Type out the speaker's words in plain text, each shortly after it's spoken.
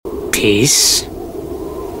Peace?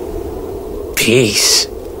 Peace.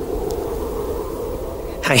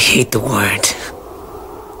 I hate the word.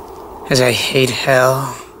 As I hate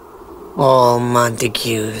hell, all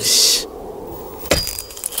Montagues.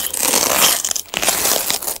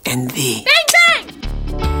 And thee. Bang,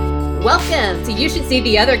 bang! Welcome to You Should See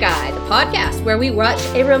the Other Guy, the podcast where we watch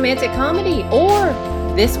a romantic comedy, or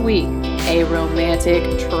this week, a romantic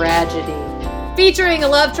tragedy, featuring a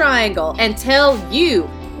love triangle, and tell you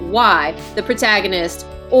why the protagonist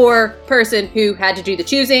or person who had to do the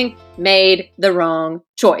choosing made the wrong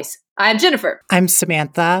choice. I'm Jennifer. I'm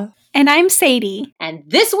Samantha. And I'm Sadie. And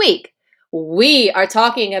this week, we are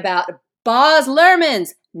talking about Baz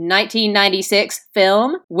Luhrmann's 1996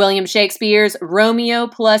 film, William Shakespeare's Romeo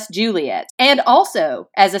plus Juliet. And also,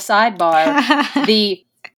 as a sidebar, the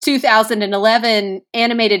 2011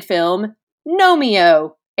 animated film,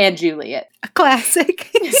 Gnomeo and Juliet. A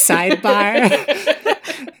classic. Sidebar.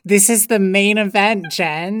 This is the main event,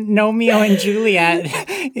 Jen. Romeo and Juliet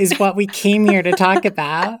is what we came here to talk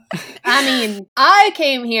about. I mean, I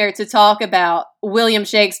came here to talk about William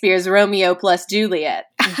Shakespeare's Romeo plus Juliet,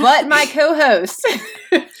 but my co-hosts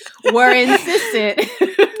were insistent.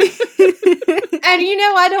 And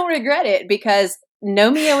I don't regret it because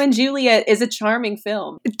Romeo and Juliet is a charming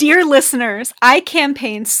film. Dear listeners, I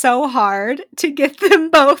campaigned so hard to get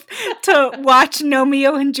them both to watch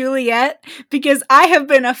Romeo and Juliet because I have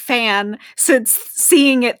been a fan since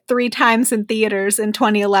seeing it 3 times in theaters in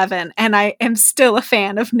 2011, and I am still a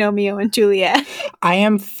fan of Romeo and Juliet. I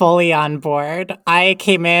am fully on board. I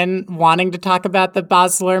came in wanting to talk about the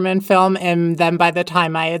Baz Luhrmann film, and then by the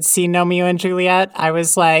time I had seen Romeo and Juliet, I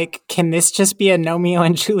was like, can this just be a Romeo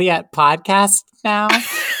and Juliet podcast now?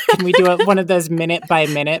 Can we do one of those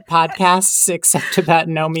minute-by-minute podcasts except about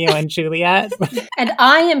Romeo and Juliet? And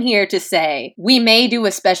I am here to say we may do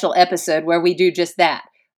a special episode where we do just that.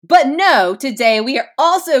 But no, today we are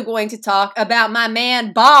also going to talk about my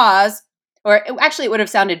man Baz, or actually it would have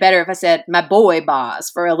sounded better if I said my boy Baz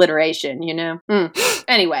for alliteration,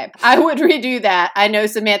 Anyway, I would redo that. I know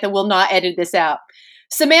Samantha will not edit this out.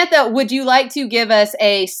 Samantha, would you like to give us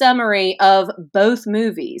a summary of both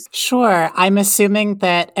movies? Sure. I'm assuming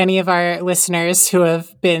that any of our listeners who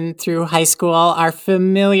have been through high school are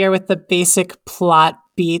familiar with the basic plot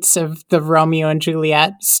beats of the Romeo and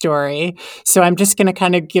Juliet story. So I'm just going to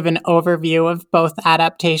kind of give an overview of both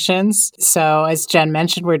adaptations. So as Jen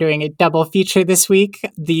mentioned, we're doing a double feature this week,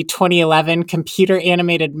 the 2011 computer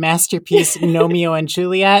animated masterpiece Romeo and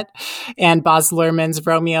Juliet and Baz Luhrmann's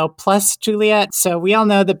Romeo plus Juliet. So we all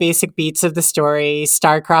know the basic beats of the story: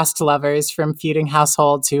 star-crossed lovers from feuding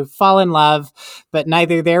households who fall in love, but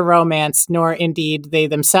neither their romance nor indeed they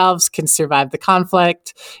themselves can survive the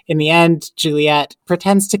conflict. In the end, Juliet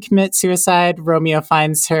pretends to commit suicide. Romeo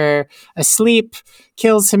finds her asleep,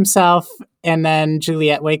 kills himself, and then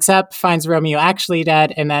Juliet wakes up, finds Romeo actually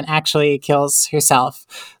dead, and then actually kills herself.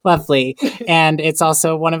 Lovely. And it's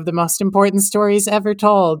also one of the most important stories ever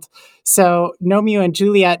told. So Romeo and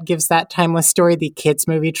Juliet gives that timeless story the kids'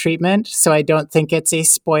 movie treatment. So I don't think it's a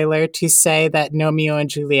spoiler to say that Romeo and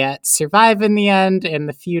Juliet survive in the end and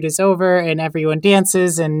the feud is over and everyone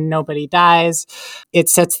dances and nobody dies. It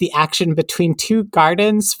sets the action between 2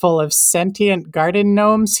 gardens full of sentient garden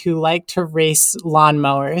gnomes who like to race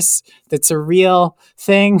lawnmowers. That's a real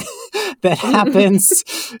thing that happens.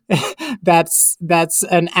 That's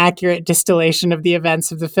an accurate distillation of the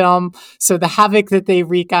events of the film. So the havoc that they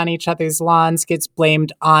wreak on each other's lawns gets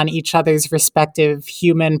blamed on each other's respective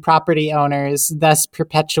human property owners, thus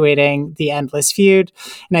perpetuating the endless feud.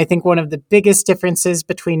 And I think one of the biggest differences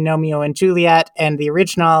between Romeo and Juliet and the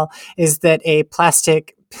original is that a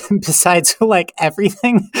plastic, besides like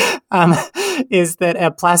everything, is that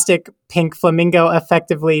a plastic pink flamingo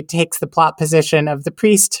effectively takes the plot position of the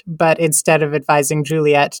priest, but instead of advising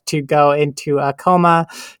Juliet to go into a coma,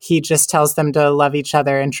 he just tells them to love each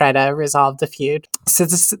other and try to resolve the feud. So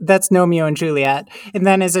that's Romeo and Juliet. And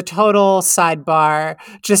then as a total sidebar,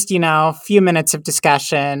 just, few minutes of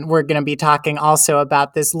discussion, we're going to be talking also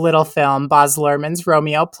about this little film, Baz Luhrmann's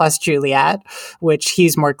Romeo plus Juliet, which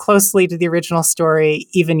hews more closely to the original story,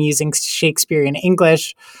 even using Shakespearean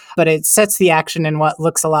English. But it sets the action in what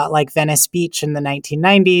looks a lot like Venice Beach in the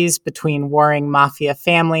 1990s between warring mafia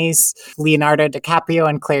families. Leonardo DiCaprio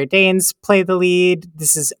and Claire Danes play the lead.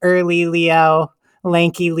 This is early Leo.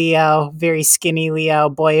 lanky Leo, very skinny Leo,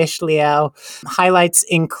 boyish Leo. Highlights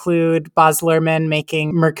include Baz Luhrmann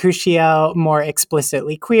making Mercutio more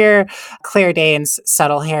explicitly queer, Claire Danes'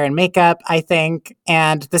 subtle hair and makeup, I think,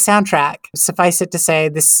 and the soundtrack. Suffice it to say,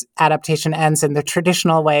 this adaptation ends in the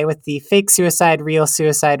traditional way with the fake suicide, real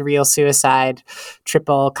suicide,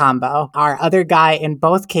 triple combo. Our other guy in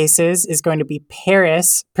both cases is going to be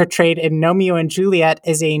Paris, portrayed in Romeo and Juliet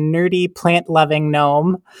as a nerdy, plant-loving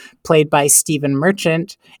gnome, played by Stephen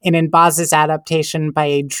Merchant, and in Boz's adaptation by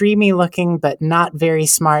a dreamy-looking but not very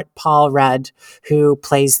smart Paul Rudd, who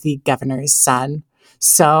plays the governor's son.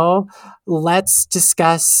 So let's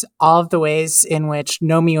discuss all of the ways in which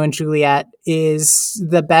Romeo and Juliet is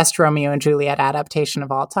the best Romeo and Juliet adaptation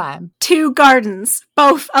of all time. Two gardens,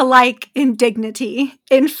 both alike in dignity,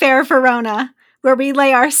 in fair Verona, where we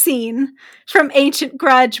lay our scene, from ancient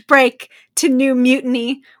grudge break to new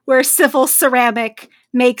mutiny, where civil ceramic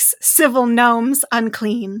makes civil gnomes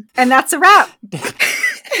unclean. And that's a wrap.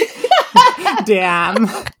 Damn.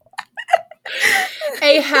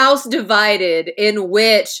 A house divided in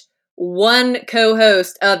which one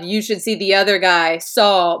co-host of You Should See the Other Guy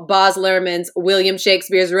saw Baz Luhrmann's William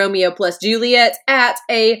Shakespeare's Romeo plus Juliet at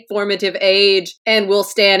a formative age and will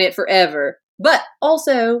stand it forever, but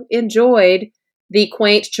also enjoyed the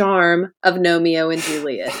quaint charm of Gnomeo and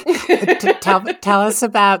Juliet. Tell us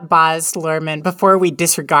about Baz Luhrmann before we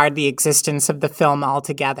disregard the existence of the film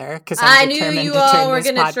altogether. Because I knew you all were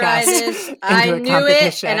going to try this. I knew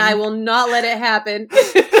it, and I will not let it happen.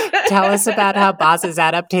 Tell us about how Baz's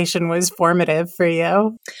adaptation was formative for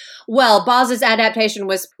you. Well, Baz's adaptation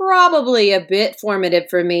was probably a bit formative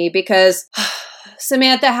for me because...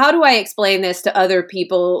 Samantha, how do I explain this to other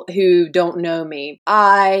people who don't know me?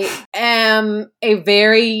 I am a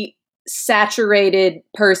very saturated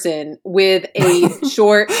person with a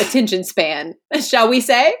short attention span, shall we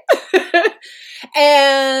say?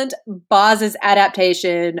 And Baz's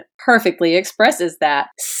adaptation perfectly expresses that.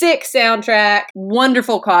 Sick soundtrack,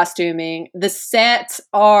 wonderful costuming. The sets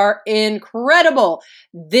are incredible.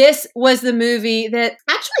 This was the movie that,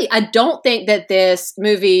 actually, I don't think that this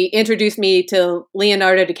movie introduced me to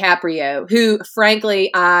Leonardo DiCaprio, who, frankly,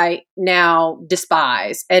 I now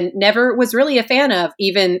despise and never was really a fan of,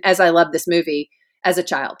 even as I love this movie as a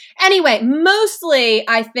child. Anyway, mostly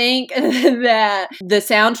I think that the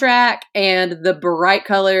soundtrack and the bright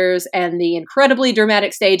colors and the incredibly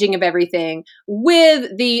dramatic staging of everything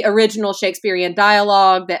with the original Shakespearean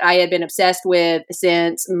dialogue that I had been obsessed with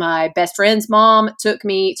since my best friend's mom took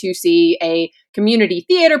me to see a community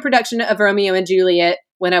theater production of Romeo and Juliet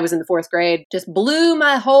when I was in the 4th grade just blew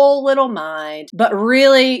my whole little mind. But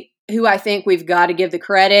really, who I think we've got to give the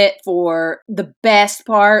credit for the best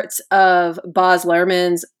parts of Baz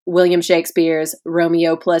Luhrmann's William Shakespeare's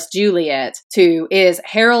Romeo plus Juliet to is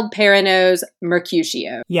Harold Perrineau's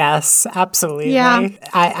Mercutio. Yes, absolutely. Yeah.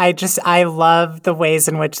 I love the ways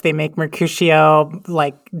in which they make Mercutio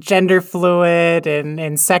like gender fluid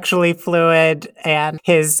and sexually fluid, and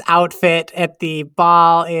his outfit at the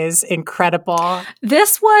ball is incredible.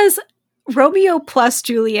 This was Romeo plus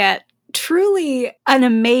Juliet. Truly an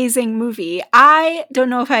amazing movie. I don't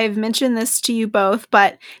know if I've mentioned this to you both,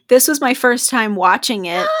 but this was my first time watching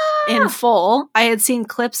it in full. I had seen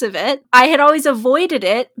clips of it. I had always avoided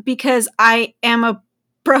it because I am a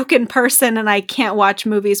broken person and I can't watch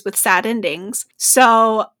movies with sad endings.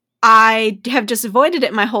 So I have just avoided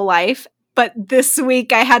it my whole life. But this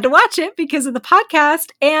week I had to watch it because of the podcast,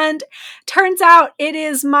 and turns out it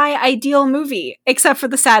is my ideal movie, except for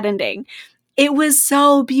the sad ending. It was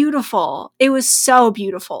so beautiful. It was so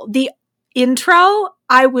beautiful. The intro,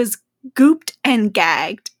 I was gooped and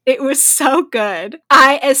gagged. It was so good.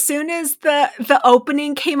 As soon as the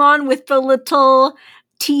opening came on with the little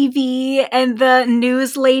TV and the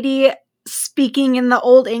news lady speaking in the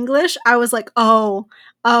Old English, I was like, oh,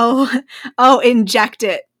 inject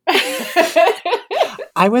it.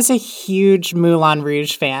 I was a huge Moulin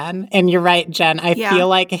Rouge fan. And you're right, Jen. I feel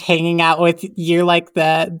like hanging out with you, like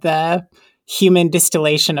the human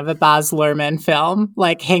distillation of a Baz Luhrmann film.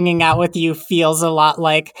 Like, hanging out with you feels a lot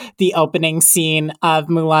like the opening scene of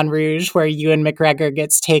Moulin Rouge, where Ewan McGregor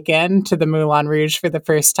gets taken to the Moulin Rouge for the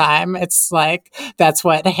first time. It's like, that's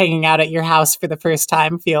what hanging out at your house for the first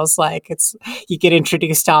time feels like. It's, you get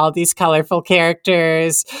introduced to all these colorful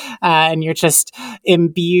characters, and you're just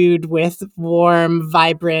imbued with warm,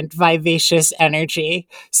 vibrant, vivacious energy.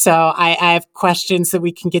 So I have questions that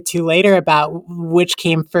we can get to later about which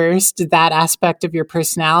came first, that aspect of your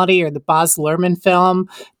personality or the Baz Luhrmann film?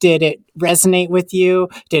 Did it resonate with you?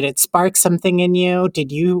 Did it spark something in you?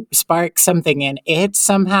 Did you spark something in it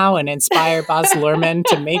somehow and inspire Baz Luhrmann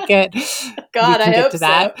to make it? God, I hope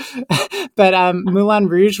that. But Moulin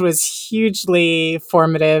Rouge was hugely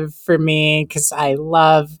formative for me because I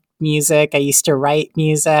love music. I used to write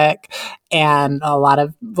music and a lot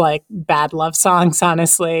of like bad love songs,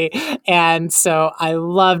 honestly. And so I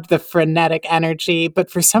loved the frenetic energy,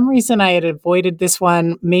 but for some reason I had avoided this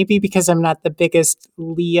one, maybe because I'm not the biggest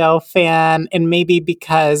Leo fan and maybe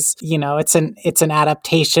because, you know, it's an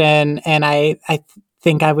adaptation and I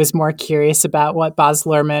think I was more curious about what Baz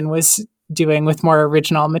Luhrmann was doing with more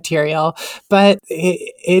original material, but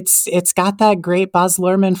it's got that great Baz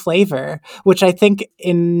Luhrmann flavor, which I think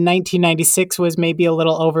in 1996 was maybe a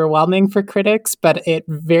little overwhelming for critics, but it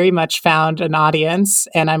very much found an audience,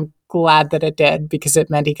 and I'm glad that it did because it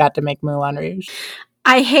meant he got to make Moulin Rouge.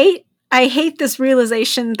 I hate this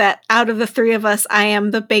realization that out of the three of us, I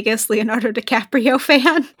am the biggest Leonardo DiCaprio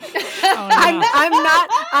fan. Oh, no.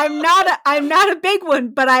 I'm not a big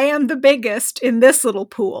one, but I am the biggest in this little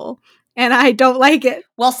pool. And I don't like it.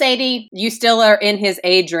 Well, Sadie, you still are in his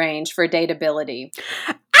age range for dateability.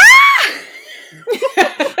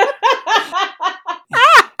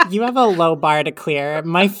 You have a low bar to clear.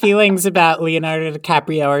 My feelings about Leonardo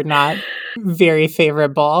DiCaprio are not very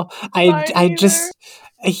favorable.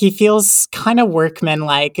 He feels kind of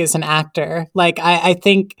workman-like as an actor. Like I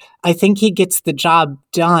think he gets the job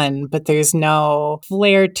done, but there's no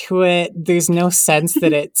flair to it. There's no sense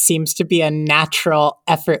that it seems to be a natural,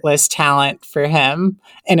 effortless talent for him.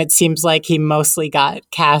 And it seems like he mostly got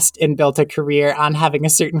cast and built a career on having a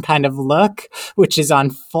certain kind of look, which is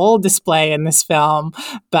on full display in this film,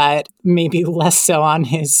 but maybe less so on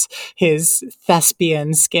his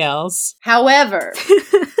thespian skills. However,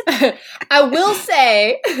 I will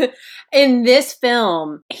say in this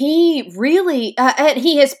film, he really,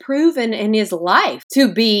 he has proven in his life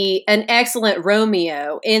to be an excellent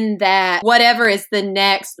Romeo in that whatever is the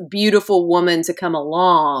next beautiful woman to come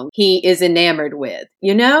along, he is enamored with,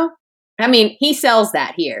 you know? I mean, he sells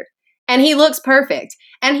that here. And he looks perfect.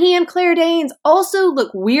 And he and Claire Danes also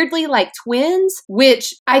look weirdly like twins,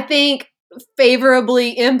 which I think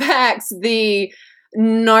favorably impacts the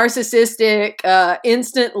narcissistic,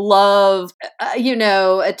 instant love,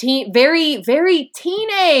 very, very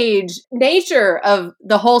teenage nature of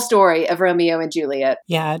the whole story of Romeo and Juliet.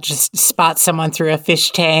 Yeah, just spot someone through a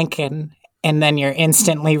fish tank and then you're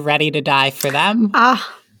instantly ready to die for them.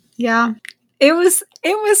 Yeah. It was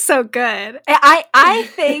so good. I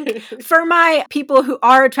think for my people who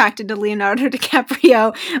are attracted to Leonardo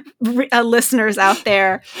DiCaprio, listeners out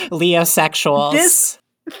there, Leosexuals.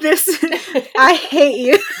 This I hate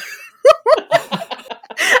you.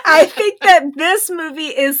 I think that this movie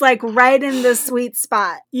is like right in the sweet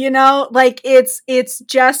spot, you know, like it's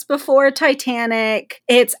just before Titanic,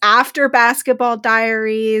 it's after Basketball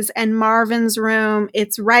Diaries and Marvin's Room.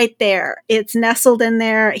 It's right there. It's nestled in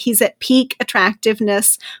there. He's at peak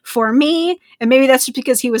attractiveness for me. And maybe that's just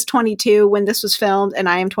because he was 22 when this was filmed and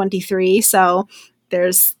I am 23. So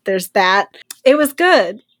there's that. It was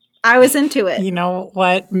good. I was into it. You know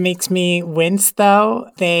what makes me wince,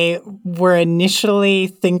 though? They were initially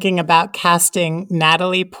thinking about casting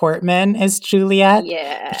Natalie Portman as Juliet.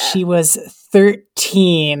 Yeah. She was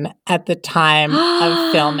 13 at the time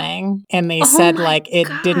of filming. And they said, it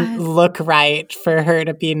didn't look right for her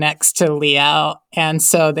to be next to Leo. And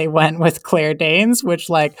so they went with Claire Danes, which,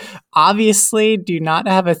 obviously do not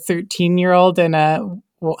have a 13-year-old in a...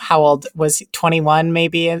 Well, how old was he? 21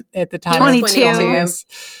 maybe at the time? 22.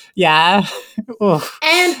 Yeah.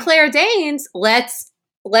 And Claire Danes, let's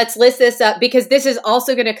list this up because this is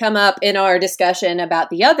also going to come up in our discussion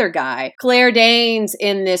about the other guy. Claire Danes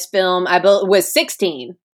in this film, I believe, was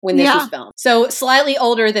 16 when this was filmed. So slightly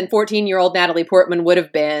older than 14-year-old Natalie Portman would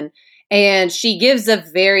have been. And she gives a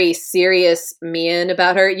very serious mien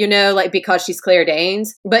about her, because she's Claire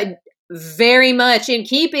Danes. But very much in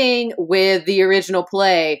keeping with the original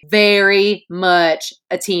play, very much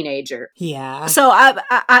a teenager. Yeah. So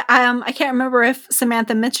I can't remember if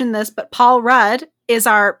Samantha mentioned this, but Paul Rudd is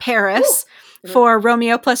our Paris for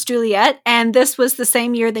Romeo plus Juliet, and this was the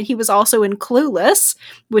same year that he was also in Clueless,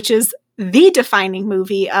 which is the defining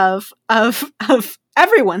movie of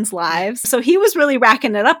everyone's lives. So he was really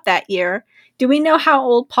racking it up that year. Do we know how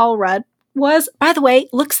old Paul Rudd was? By the way,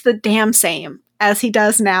 looks the damn same as he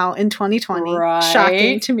does now in 2020. Right.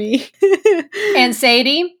 Shocking to me. And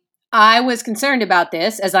Sadie, I was concerned about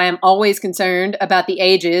this, as I am always concerned about the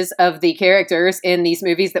ages of the characters in these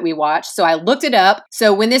movies that we watch. So I looked it up.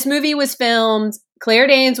 So when this movie was filmed, Claire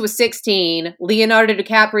Danes was 16, Leonardo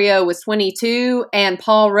DiCaprio was 22, and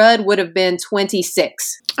Paul Rudd would have been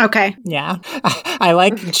 26. Okay. Yeah. I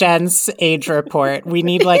like Jen's age report. We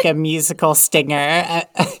need like a musical stinger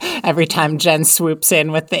every time Jen swoops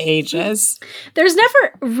in with the ages. There's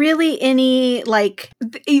never really any, like,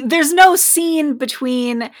 there's no scene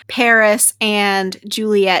between Paris and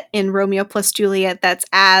Juliet in Romeo plus Juliet that's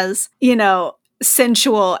as,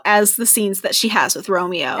 sensual as the scenes that she has with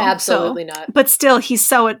Romeo. Absolutely not. But still, he's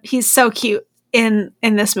so cute in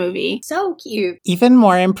this movie. So cute. Even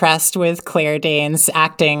more impressed with Claire Danes'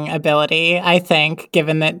 acting ability, I think,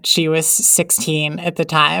 given that she was 16 at the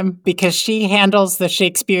time, because she handles the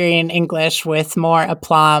Shakespearean English with more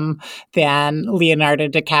aplomb than Leonardo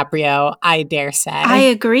DiCaprio, I dare say. I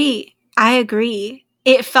agree.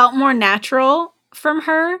 It felt more natural from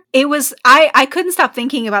her. It was, I couldn't stop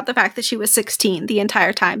thinking about the fact that she was 16 the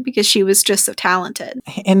entire time because she was just so talented.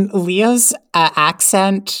 And Leo's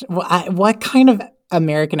accent, what kind of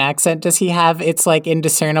American accent does he have? It's like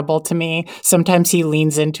indiscernible to me. Sometimes he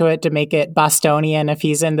leans into it to make it Bostonian if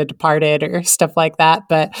he's in The Departed or stuff like that,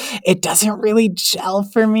 but it doesn't really gel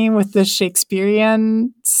for me with the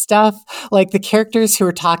Shakespearean stuff. Like the characters who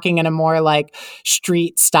are talking in a more like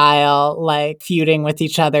street style, like feuding with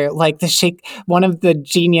each other, like one of the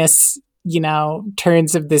genius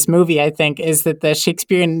turns of this movie, I think, is that the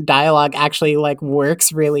Shakespearean dialogue actually like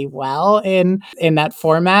works really well in that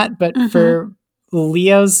format. But for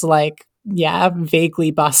Leo's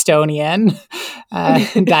vaguely Bostonian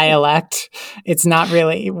dialect, it's not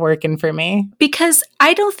really working for me. Because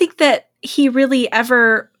I don't think that he really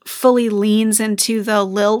ever fully leans into the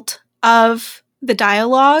lilt of the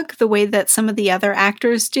dialogue the way that some of the other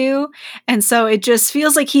actors do. And so it just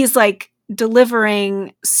feels like he's like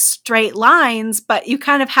delivering straight lines, but you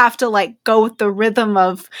kind of have to like go with the rhythm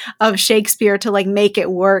of Shakespeare to like make it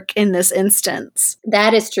work in this instance.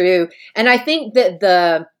 That is true. And I think that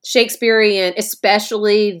the Shakespearean,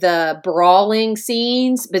 especially the brawling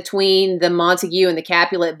scenes between the Montague and the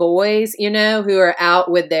Capulet boys, who are out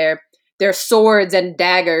with their swords and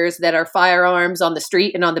daggers that are firearms on the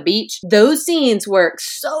street and on the beach. Those scenes work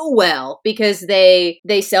so well because they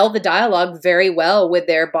sell the dialogue very well with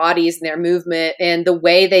their bodies and their movement, and the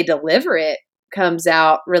way they deliver it comes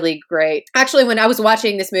out really great. Actually, when I was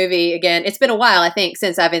watching this movie again, it's been a while, I think,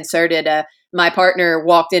 since I've inserted my partner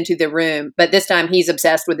walked into the room, but this time he's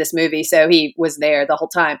obsessed with this movie, so he was there the whole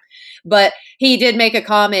time. But he did make a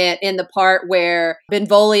comment in the part where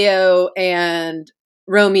Benvolio and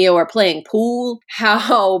Romeo are playing pool,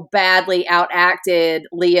 how badly outacted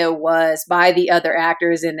Leo was by the other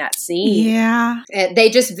actors in that scene. Yeah. And they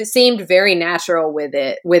just seemed very natural with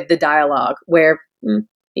it, with the dialogue, where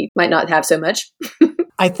he might not have so much.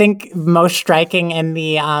 I think most striking in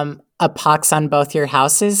the A Pox on Both Your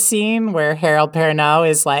Houses scene, where Harold Perrineau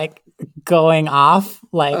is like going off,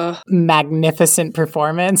 like magnificent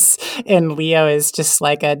performance, and Leo is just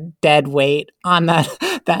like a dead weight on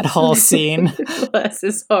that whole scene. Bless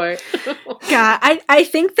his heart. God, I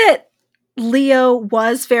think that Leo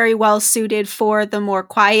was very well suited for the more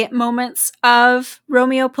quiet moments of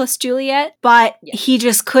Romeo plus Juliet, but he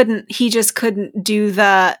just couldn't do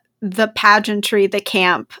the pageantry, the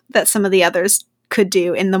camp that some of the others could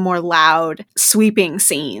do in the more loud, sweeping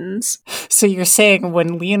scenes. So you're saying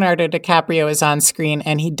when Leonardo DiCaprio is on screen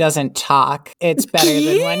and he doesn't talk, it's better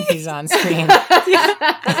than when he's on screen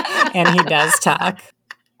and he does talk?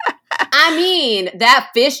 I mean, that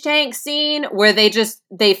fish tank scene where they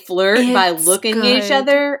flirt by looking at each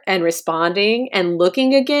other and responding and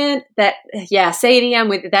looking again. Sadie, I'm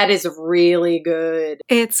with you. That is really good.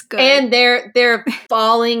 It's good. And they're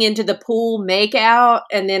falling into the pool makeout,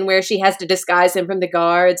 and then where she has to disguise him from the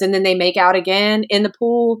guards, and then they make out again in the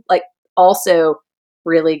pool. Like, also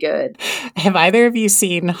really good. Have either of you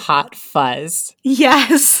seen Hot Fuzz?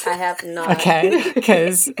 Yes. I have not. Okay,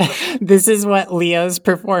 because this is what Leo's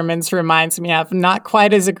performance reminds me of. Not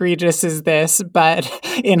quite as egregious as this, but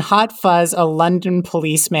in Hot Fuzz, a London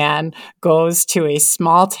policeman goes to a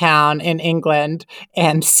small town in England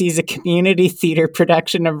and sees a community theater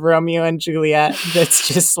production of Romeo and Juliet that's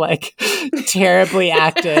just like terribly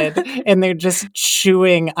acted, and they're just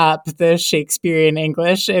chewing up the Shakespearean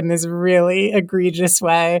English in this really egregious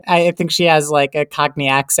way. I think she has like a Cockney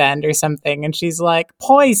accent or something, and she's like,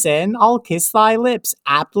 "Poison, I'll kiss thy lips.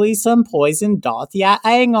 Aptly some poison doth ya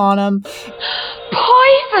hang on 'em."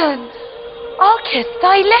 Poison, I'll kiss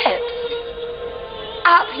thy lips.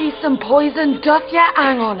 Aptly some poison doth ya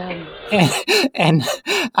hang on 'em. and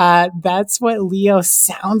that's what Leo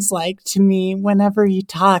sounds like to me whenever he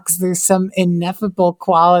talks. There's some ineffable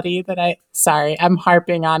quality that I'm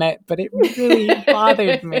harping on it, but it really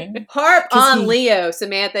bothered me. Harp on Leo,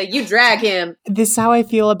 Samantha. You drag him. This is how I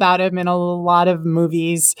feel about him in a lot of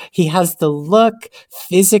movies. He has the look.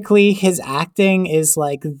 Physically, his acting is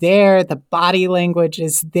like there. The body language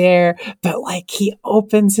is there. But like he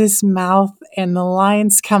opens his mouth and the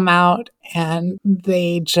lines come out and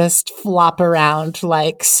they just flop around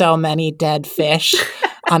like so many dead fish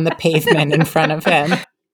on the pavement in front of him.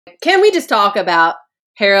 Can we just talk about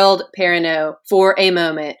Harold Perrineau for a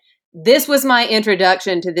moment? This was my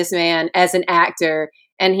introduction to this man as an actor,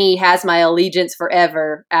 and he has my allegiance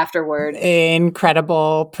forever afterward.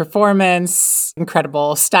 Incredible performance,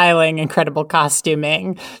 incredible styling, incredible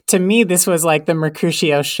costuming. To me, this was like the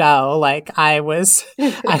Mercutio show. Like I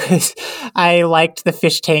liked the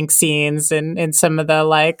fish tank scenes and some of the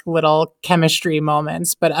like little chemistry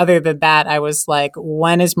moments. But other than that, I was like,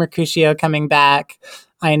 when is Mercutio coming back?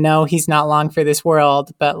 I know he's not long for this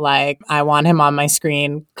world, but like I want him on my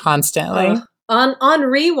screen constantly. On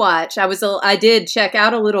rewatch, I did check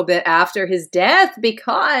out a little bit after his death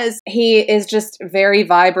because he is just very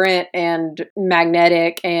vibrant and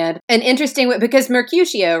magnetic and an interesting, because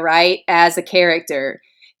Mercutio, right, as a character,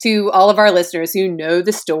 to all of our listeners who know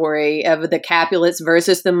the story of the Capulets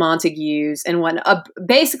versus the Montagues, and when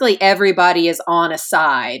basically everybody is on a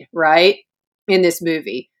side, right, in this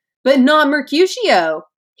movie, but not Mercutio.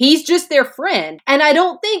 He's just their friend. And I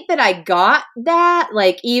don't think that I got that,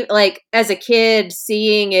 like as a kid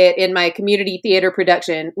seeing it in my community theater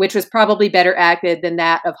production, which was probably better acted than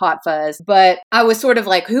that of Hot Fuzz. But I was sort of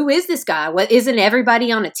like, who is this guy? What, isn't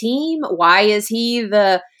everybody on a team? Why is he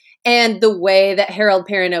and the way that Harold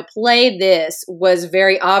Perrineau played this was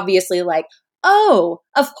very obviously like, oh,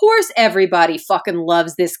 of course everybody fucking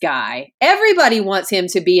loves this guy. Everybody wants him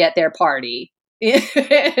to be at their party.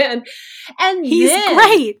 and he's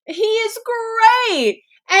great. He is great.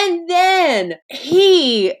 And then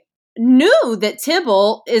he knew that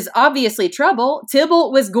Tybalt is obviously trouble.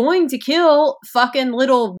 Tybalt was going to kill fucking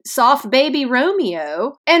little soft baby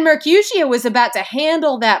Romeo. And Mercutio was about to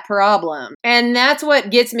handle that problem. And that's what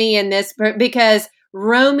gets me in this, because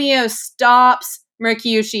Romeo stops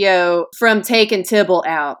Mercutio from taking Tybalt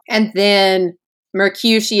out. And then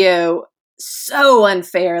Mercutio so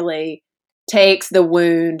unfairly takes the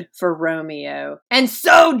wound for Romeo and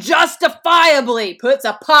so justifiably puts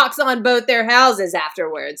a pox on both their houses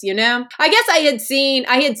afterwards, you know? I guess I had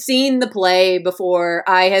seen the play before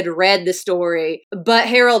I had read the story, but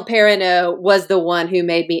Harold Perrineau was the one who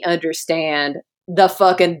made me understand the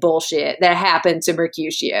fucking bullshit that happened to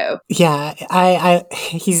Mercutio. Yeah,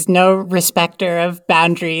 he's no respecter of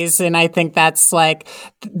boundaries, and I think that's what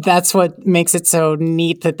makes it so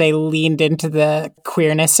neat that they leaned into the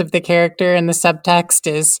queerness of the character, and the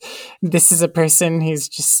subtext is this is a person who's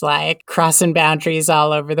just like crossing boundaries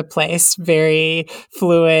all over the place, very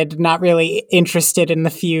fluid, not really interested in the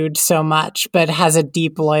feud so much, but has a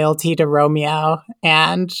deep loyalty to Romeo,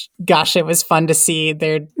 and gosh, it was fun to see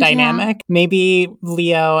their dynamic. Yeah. Maybe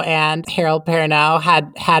Leo and Harold Perrineau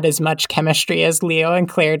had as much chemistry as Leo and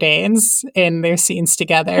Claire Danes in their scenes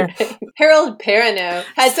together. Harold Perrineau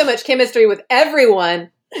had so much chemistry with everyone.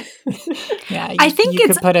 Yeah, I think you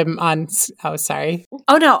could put him on. Oh, sorry.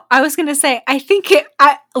 Oh no, I was going to say. I think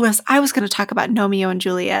I was going to talk about Gnomeo and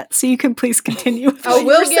Juliet, so you can please continue.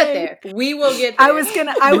 We'll get there. We will get there.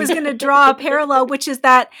 I was gonna draw a parallel, which is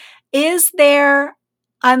that is there.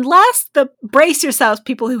 Unless brace yourselves,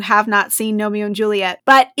 people who have not seen Romeo and Juliet,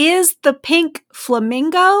 but is the pink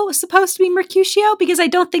flamingo supposed to be Mercutio? Because I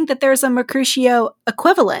don't think that there's a Mercutio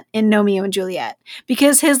equivalent in Romeo and Juliet,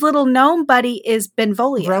 because his little gnome buddy is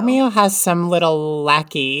Benvolio. Romeo has some little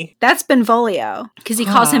lackey. That's Benvolio, because he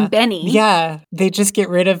calls him Benny. Yeah, they just get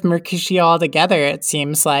rid of Mercutio altogether, it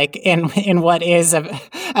seems like, in what is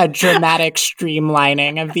a dramatic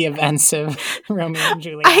streamlining of the events of Romeo and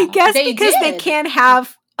Juliet. I guess because they can't have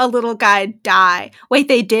a little guy die. Wait,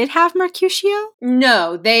 they did have Mercutio?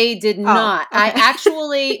 No, they did not. Okay. I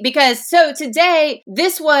actually, so today,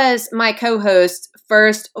 this was my co-host's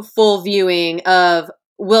first full viewing of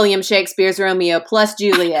William Shakespeare's Romeo plus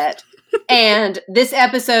Juliet. And this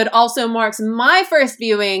episode also marks my first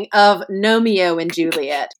viewing of Gnomeo and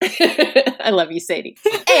Juliet. I love you, Sadie.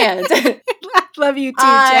 And I love you too,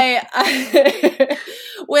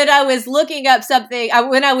 when I was looking up something,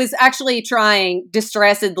 when I was actually trying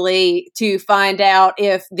distressedly to find out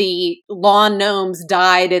if the lawn gnomes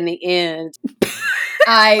died in the end,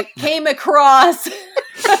 I came across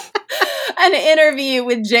an interview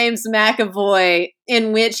with James McAvoy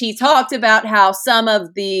in which he talked about how some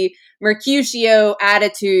of the Mercutio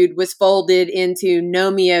attitude was folded into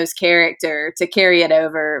Gnomeo's character to carry it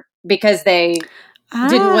over because they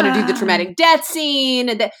didn't want to do the traumatic death scene.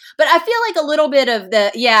 But I feel like a little bit of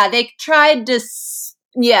they tried to,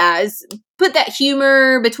 put that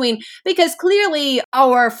humor between, because clearly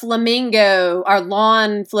our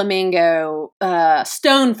lawn flamingo,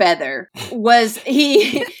 Stone Feather, was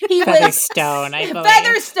he Featherstone, I believe.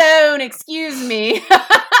 Featherstone, excuse me.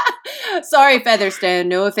 Sorry, Featherstone,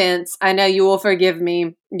 no offense. I know you will forgive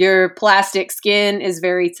me. Your plastic skin is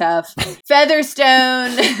very tough.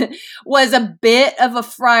 Featherstone was a bit of a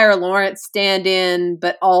Friar Lawrence stand-in,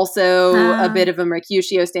 but also a bit of a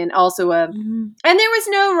Mercutio stand. And there was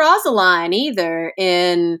no Rosaline either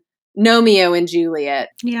in Gnomeo and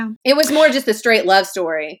Juliet. Yeah. It was more just a straight love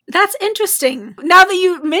story. That's interesting. Now that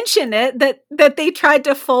you mention it, that they tried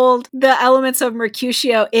to fold the elements of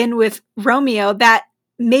Mercutio in with Romeo, that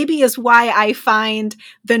maybe is why I find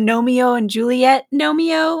the Romeo and Juliet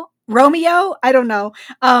Romeo, I don't know.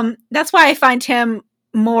 That's why I find him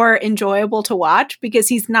more enjoyable to watch, because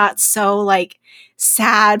he's not so like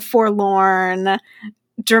sad, forlorn,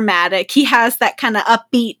 dramatic. He has that kind of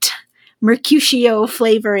upbeat Mercutio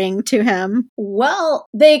flavoring to him. Well,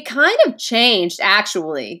 they kind of changed,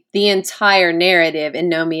 actually, the entire narrative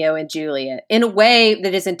in Romeo and Juliet in a way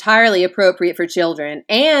that is entirely appropriate for children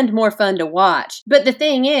and more fun to watch. But the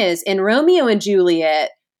thing is, in Romeo and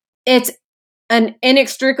Juliet, it's an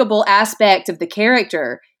inextricable aspect of the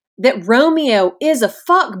character that Romeo is a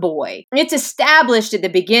fuckboy. It's established at the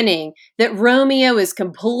beginning that Romeo is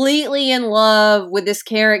completely in love with this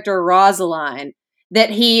character, Rosaline,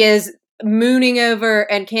 that he is mooning over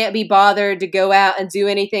and can't be bothered to go out and do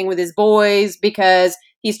anything with his boys because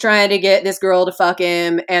he's trying to get this girl to fuck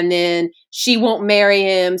him, and then she won't marry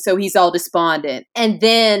him, so he's all despondent. And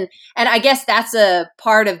I guess that's a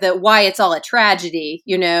part of why it's all a tragedy,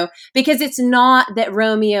 because it's not that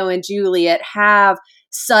Romeo and Juliet have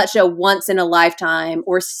such a once in a lifetime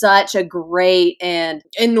or such a great and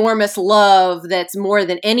enormous love that's more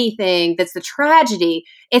than anything that's the tragedy.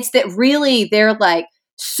 It's that really they're like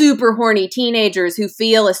super horny teenagers who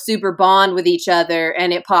feel a super bond with each other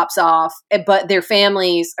and it pops off, but their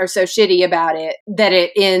families are so shitty about it that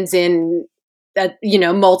it ends in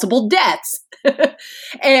multiple deaths.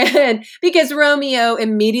 And because Romeo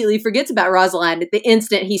immediately forgets about Rosaline at the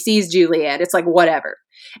instant he sees Juliet, it's like whatever.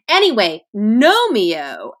 Anyway,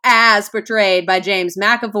 Gnomeo, as portrayed by James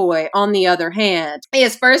McAvoy, on the other hand,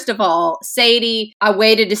 is, first of all, Sadie, I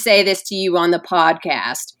waited to say this to you on the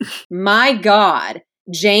podcast. My God,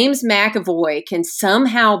 James McAvoy can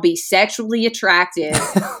somehow be sexually attractive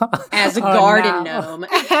as a garden gnome.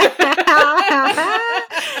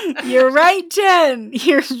 You're right, Jen.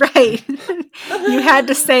 You're right. You had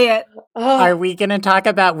to say it. Are we going to talk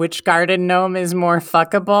about which garden gnome is more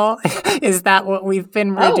fuckable? Is that what we've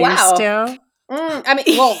been reduced to? I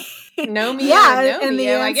mean, well, Gnomeo, yeah, and the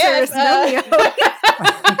answer I guess. Is Gnomeo.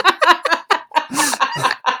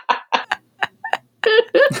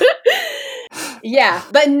 Yeah,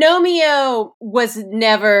 but Gnomeo was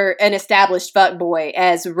never an established fuckboy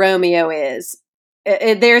as Romeo is.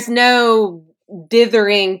 There's no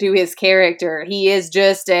dithering to his character. He is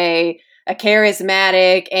just a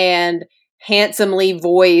charismatic and handsomely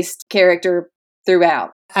voiced character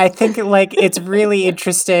throughout. I think it's really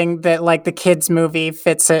interesting that the kids movie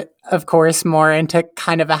fits it, of course, more into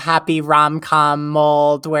kind of a happy rom-com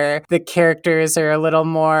mold where the characters are a little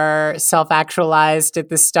more self-actualized at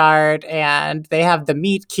the start and they have the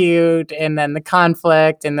meet cute and then the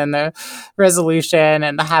conflict and then the resolution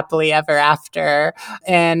and the happily ever after.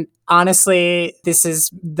 And honestly, this is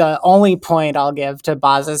the only point I'll give to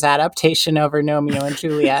Boz's adaptation over Romeo and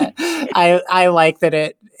Juliet. I like that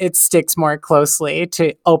it sticks more closely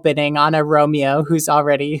to opening on a Romeo who's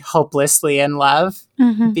already hopelessly in love,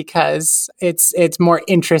 because it's more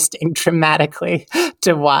interesting dramatically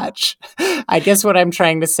to watch. I guess what I'm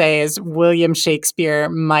trying to say is William Shakespeare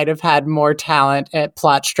might have had more talent at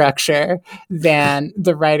plot structure than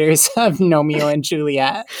the writers of Romeo and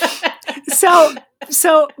Juliet.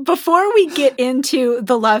 So before we get into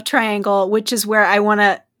the love triangle, which is where I want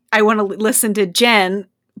to listen to Jen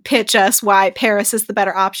pitch us why Paris is the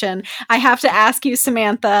better option, I have to ask you,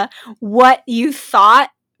 Samantha, what you thought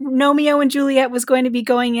Romeo and Juliet was going to be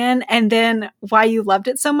going in, and then why you loved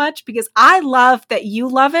it so much, because I love that you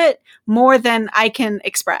love it more than I can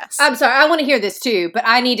express. I'm sorry, I want to hear this too, but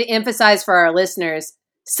I need to emphasize for our listeners,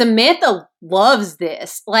 Samantha loves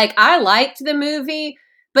this. I liked the movie,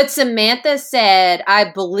 but Samantha said,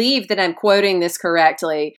 I believe that I'm quoting this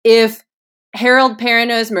correctly, if Harold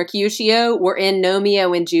Perrineau's Mercutio were in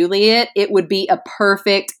Gnomeo and Juliet, it would be a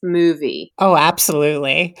perfect movie. Oh,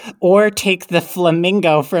 absolutely. Or take the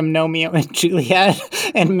flamingo from Romeo and Juliet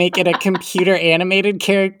and make it a computer animated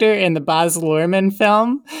character in the Baz Luhrmann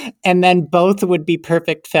film. And then both would be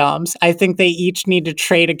perfect films. I think they each need to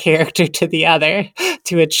trade a character to the other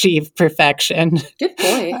to achieve perfection. Good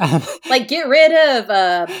point. Like, get rid of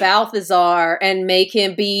Balthazar and make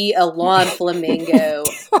him be a lawn flamingo.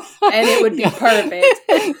 And it would be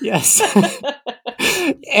perfect. Yes.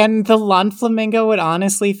 And the lawn flamingo would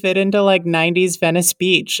honestly fit into like 90s Venice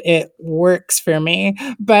Beach. It works for me.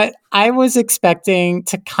 But I was expecting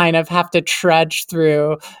to kind of have to trudge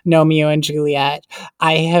through Romeo and Juliet.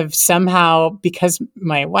 I have somehow, because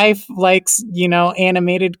my wife likes,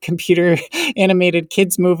 animated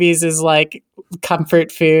kids movies is like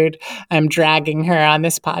comfort food. I'm dragging her on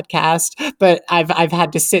this podcast, but I've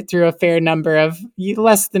had to sit through a fair number of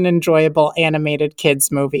less than enjoyable animated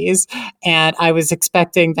kids movies, and I was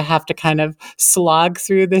expecting to have to kind of slog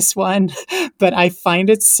through this one, but I find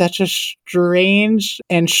it such a strange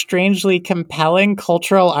and strangely compelling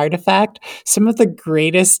cultural artifact. Some of the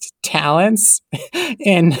greatest talents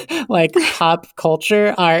in like pop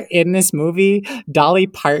culture are in this movie. Dolly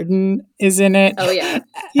Parton is in it. Oh, yeah.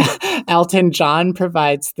 Elton John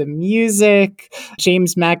provides the music.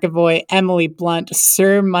 James McAvoy, Emily Blunt,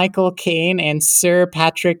 Sir Michael Caine, and Sir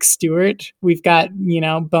Patrick Stewart. We've got,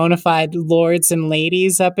 bona fide lords and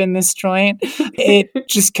ladies up in this joint. It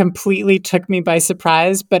just completely took me by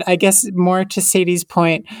surprise. But I guess more to Sadie's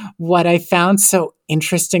point, what I found so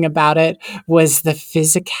interesting about it was the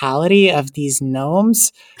physicality of these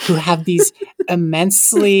gnomes who have these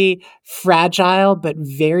immensely fragile but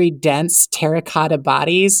very dense terracotta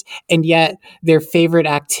bodies, and yet their favorite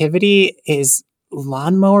activity is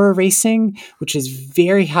lawnmower racing, which is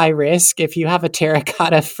very high risk if you have a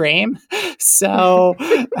terracotta frame. So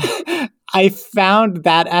I found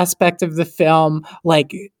that aspect of the film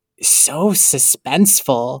like so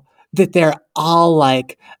suspenseful, that they're all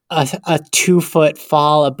like a 2-foot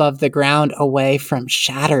fall above the ground away from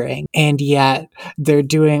shattering. And yet they're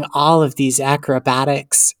doing all of these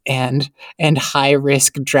acrobatics and high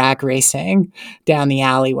risk drag racing down the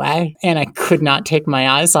alleyway. And I could not take my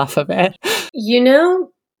eyes off of it.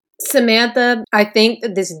 Samantha, I think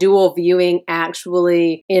that this dual viewing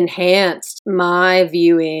actually enhanced my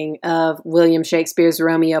viewing of William Shakespeare's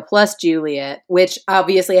Romeo plus Juliet, which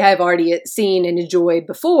obviously I've already seen and enjoyed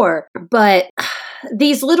before. But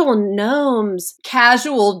these little gnomes'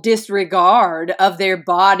 casual disregard of their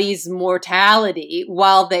body's mortality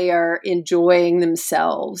while they are enjoying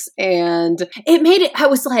themselves. And it made it, I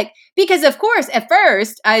was like, because of course, at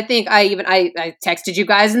first, I think I texted you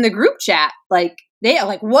guys in the group chat, like,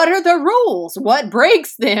 what are the rules? What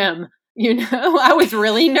breaks them? I was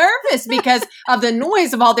really nervous because of the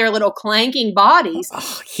noise of all their little clanking bodies.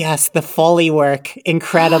 Oh, yes, the Foley work.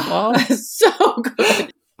 Incredible. So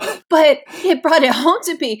good. But it brought it home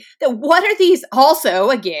to me that what are these also,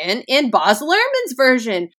 again, in Baz Luhrmann's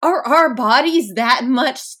version? Are our bodies that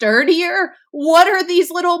much sturdier? What are these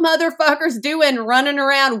little motherfuckers doing running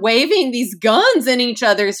around waving these guns in each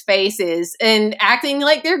other's faces and acting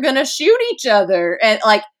like they're going to shoot each other? And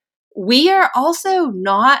like, we are also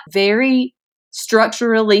not very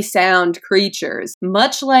structurally sound creatures,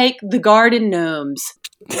 much like the garden gnomes.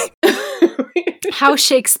 How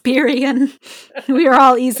Shakespearean. We are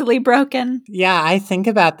all easily broken. Yeah, I think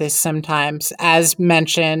about this sometimes. As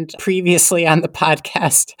mentioned previously on the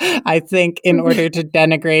podcast, I think in order to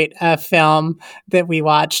denigrate a film that we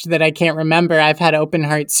watched that I can't remember, I've had open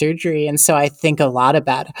heart surgery. And so I think a lot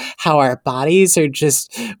about how our bodies are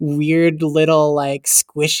just weird little like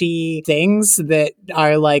squishy things that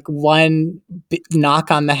are like one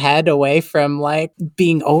knock on the head away from like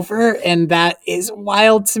being over. And that is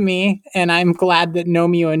wild to me. And I'm glad that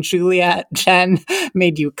Romeo and Juliet, Jen,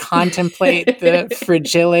 made you contemplate the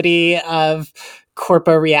fragility of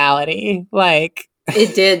corporeality. Like,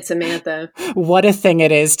 it did, Samantha. What a thing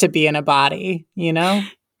it is to be in a body,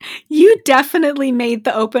 You definitely made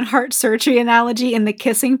the open heart surgery analogy in the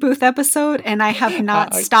kissing booth episode, and I have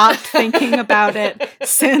not stopped thinking about it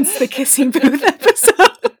since the kissing booth episode.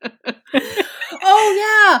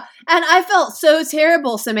 Oh, yeah. And I felt so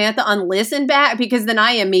terrible, Samantha, on listen back, because then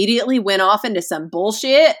I immediately went off into some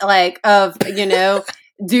bullshit, like of,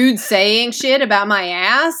 dudes saying shit about my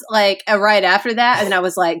ass, like right after that. And I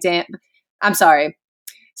was like, damn, I'm sorry.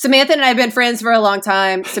 Samantha and I have been friends for a long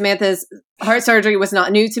time. Samantha's heart surgery was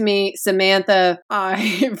not new to me. Samantha,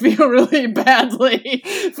 I feel really badly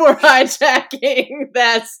for hijacking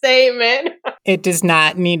that statement. It does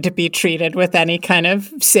not need to be treated with any kind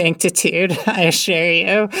of sanctitude, I assure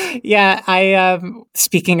you. Yeah,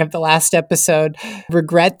 speaking of the last episode,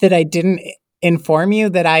 regret that I didn't inform you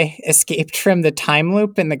that I escaped from the time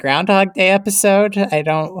loop in the Groundhog Day episode. I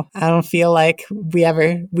don't feel like we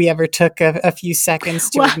ever took a few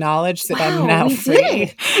seconds to acknowledge that I'm now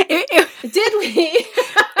free. Did we?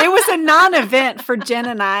 It was a non-event for Jen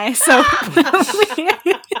and I, so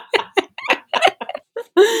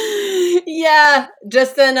yeah,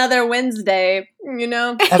 just another Wednesday, you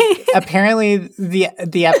know. Apparently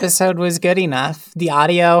the episode was good enough. The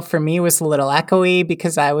audio for me was a little echoey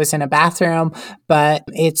because I was in a bathroom, but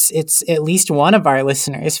it's at least one of our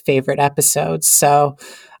listeners' favorite episodes. So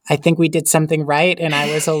I think we did something right, and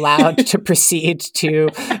I was allowed to proceed to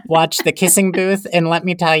watch The Kissing Booth. And let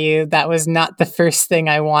me tell you, that was not the first thing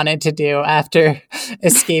I wanted to do after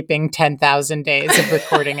escaping 10,000 days of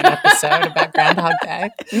recording an episode about Groundhog Day.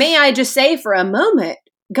 May I just say for a moment,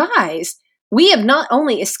 guys, we have not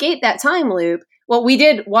only escaped that time loop. Well, we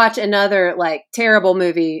did watch another terrible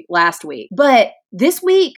movie last week, but this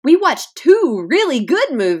week we watched 2 really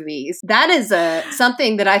good movies. That is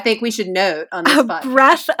something that I think we should note on this podcast. A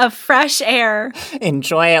breath of fresh air.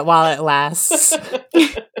 Enjoy it while it lasts.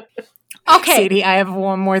 Okay. Sadie, I have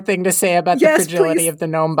one more thing to say about the fragility of the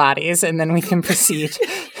gnome bodies, and then we can proceed.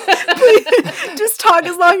 Please, just talk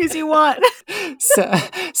as long as you want.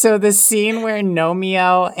 So the scene where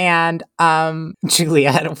Gnomeo and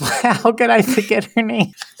Juliet, how could I forget her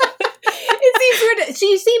name? It seems weird.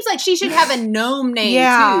 She seems like she should have a gnome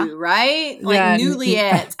name too, right?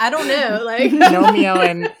 Juliet. I don't know.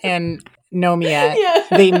 Gnomeo and Gnomiet. Yeah.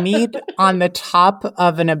 They meet on the top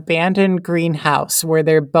of an abandoned greenhouse where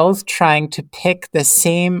they're both trying to pick the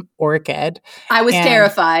same orchid. I was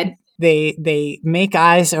terrified. They make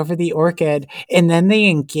eyes over the orchid, and then they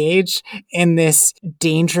engage in this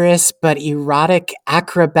dangerous but erotic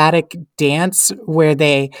acrobatic dance where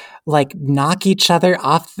they knock each other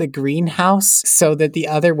off the greenhouse so that the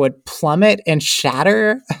other would plummet and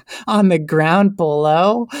shatter on the ground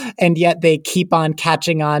below. And yet they keep on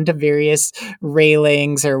catching on to various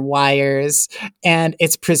railings or wires. And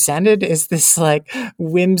it's presented as this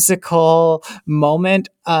whimsical moment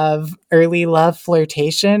of early love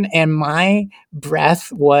flirtation. And my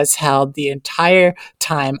breath was held the entire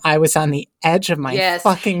time. I was on the edge of my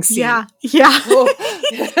fucking seat. Yeah.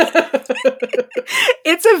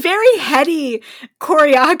 It's a very heady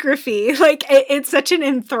choreography. It's such an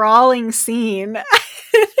enthralling scene.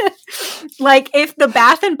 If the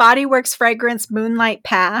Bath and Body Works fragrance Moonlight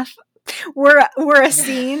Path were a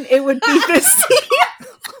scene, it would be this scene.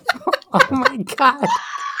 Oh my God.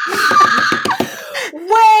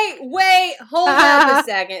 Wait, hold up a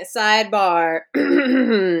second. Sidebar.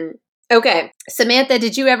 Okay, Samantha,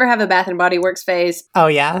 did you ever have a Bath and Body Works phase? Oh,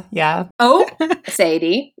 yeah. Oh,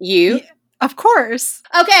 Sadie, you? Yeah, of course.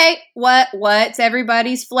 Okay, what's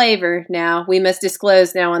everybody's flavor now? We must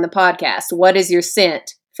disclose now on the podcast. What is your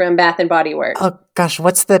scent from Bath and Body Works? Oh, gosh,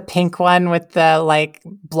 what's the pink one with the,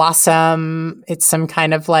 blossom? It's some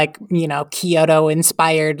kind of,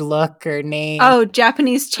 Kyoto-inspired look or name. Oh,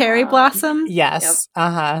 Japanese cherry blossom? Yes. Yep.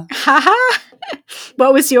 Uh-huh. Haha.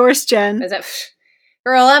 What was yours, Jen? Is that...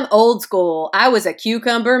 Girl, I'm old school. I was a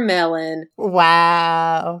cucumber melon.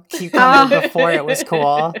 Wow. Cucumber before it was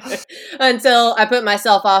cool. Until I put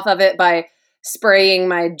myself off of it by spraying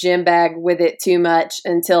my gym bag with it too much,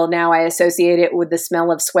 until now I associate it with the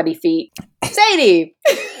smell of sweaty feet. Sadie!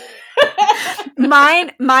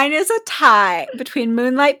 Mine is a tie between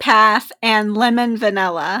Moonlight Path and Lemon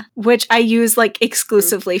Vanilla, which I use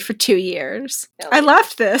exclusively for 2 years. I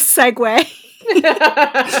loved this segue.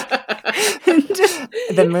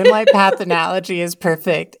 The Moonlight Path analogy is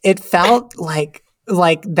perfect. It felt like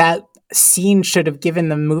that scene should have given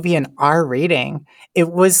the movie an R rating. It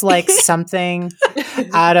was something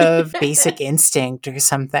out of Basic Instinct or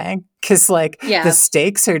something. Because the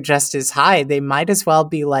stakes are just as high. They might as well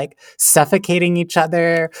be suffocating each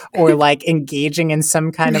other or engaging in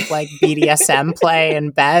some kind of BDSM play in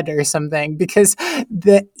bed or something. Because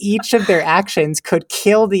each of their actions could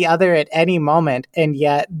kill the other at any moment, and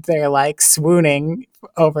yet they're swooning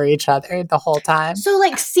over each other the whole time. So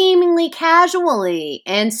seemingly casually.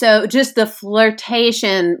 And so just the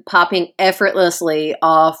flirtation popping effortlessly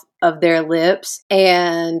off of their lips.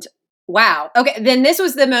 And wow. Okay, then this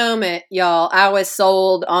was the moment, y'all. I was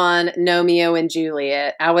sold on Romeo and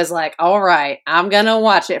Juliet. I was like, all right, I'm going to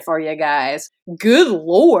watch it for you guys. Good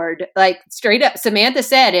Lord. Straight up, Samantha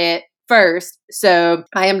said it. first. So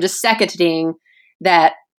I am just seconding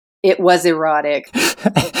that it was erotic.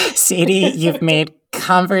 Sadie, you've made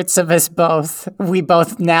converts of us both. We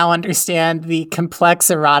both now understand the complex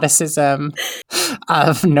eroticism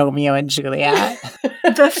of Gnomeo and Juliet.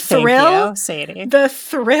 The thrill, Thank you, Sadie. the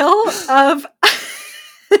thrill of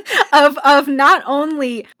of not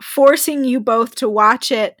only forcing you both to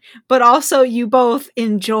watch it, but also you both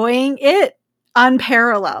enjoying it,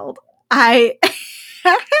 unparalleled. I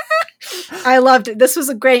loved it. This was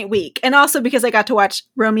a great week. And also because I got to watch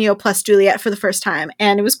Romeo plus Juliet for the first time,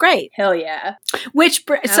 and it was great. Hell yeah.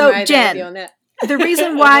 So Jen, the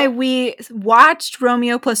reason why we watched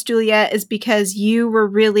Romeo plus Juliet is because you were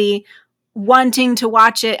really wanting to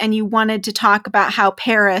watch it and you wanted to talk about how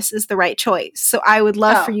Paris is the right choice. So I would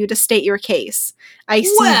love for you to state your case. I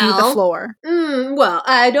cede you the floor. Well,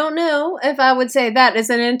 I don't know if I would say that is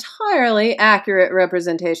an entirely accurate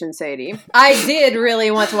representation, Sadie. I did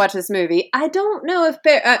really want to watch this movie. I don't know if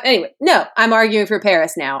anyway, no, I'm arguing for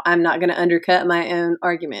Paris now. I'm not going to undercut my own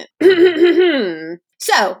argument.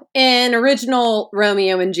 So, in original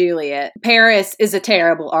Romeo and Juliet, Paris is a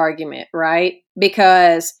terrible argument, right?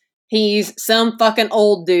 Because he's some fucking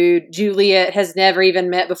old dude Juliet has never even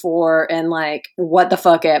met before, and like, what the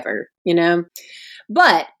fuck ever, you know?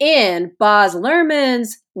 But in Baz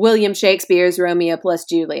Luhrmann's William Shakespeare's Romeo plus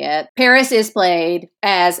Juliet, Paris is played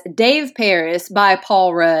as Dave Paris by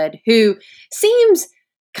Paul Rudd, who seems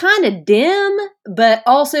kind of dim, but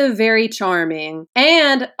also very charming,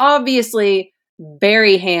 and obviously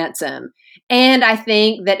very handsome. And I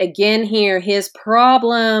think that, again, here, his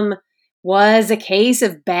problem was a case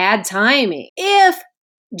of bad timing. If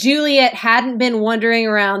Juliet hadn't been wandering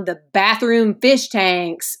around the bathroom fish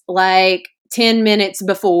tanks like 10 minutes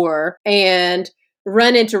before and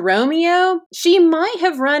run into Romeo, she might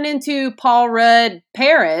have run into Paul Rudd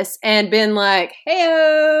Paris and been like,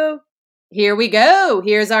 hey-o, here we go.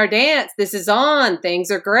 Here's our dance. This is on. Things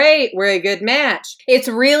are great. We're a good match. It's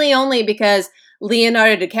really only because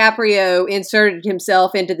Leonardo DiCaprio inserted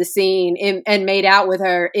himself into the scene and made out with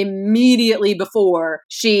her immediately before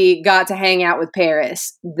she got to hang out with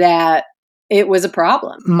Paris that it was a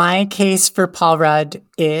problem. My case for Paul Rudd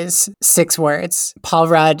is 6 words. Paul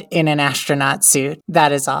Rudd in an astronaut suit.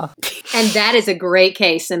 That is all. And that is a great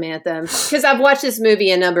case, Samantha, because I've watched this movie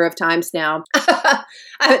a number of times now.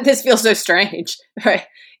 This feels so strange, right?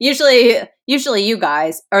 Usually you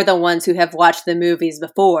guys are the ones who have watched the movies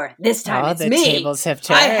before. This time it's me. The tables have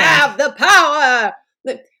turned. I have the power.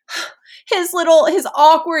 His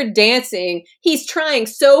awkward dancing. He's trying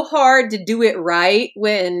so hard to do it right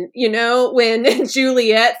when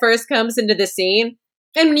Juliet first comes into the scene.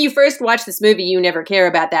 And when you first watch this movie, you never care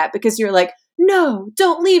about that because you're like, no,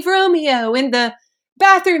 don't leave Romeo in the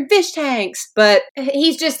bathroom fish tanks. But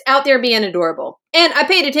he's just out there being adorable. And I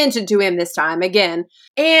paid attention to him this time again.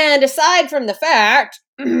 And aside from the fact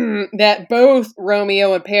that both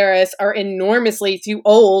Romeo and Paris are enormously too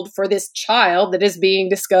old for this child that is being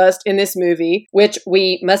discussed in this movie, which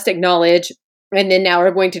we must acknowledge and then now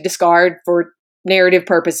are going to discard for narrative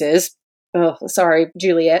purposes. Oh, sorry,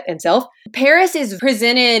 Juliet and self. Paris is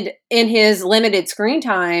presented in his limited screen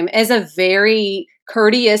time as a very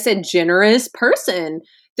courteous and generous person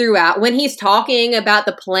throughout. When he's talking about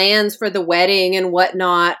the plans for the wedding and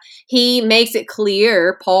whatnot, he makes it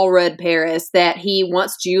clear, Paul Rudd Paris, that he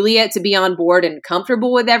wants Juliet to be on board and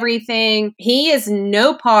comfortable with everything. He is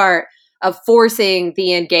no part of forcing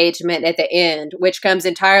the engagement at the end, which comes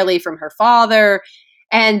entirely from her father.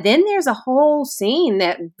 And then there's a whole scene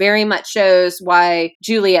that very much shows why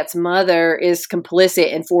Juliet's mother is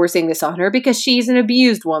complicit in forcing this on her, because she's an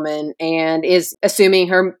abused woman and is assuming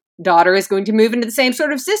her daughter is going to move into the same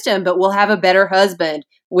sort of system, but will have a better husband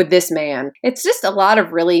with this man. It's just a lot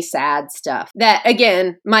of really sad stuff that,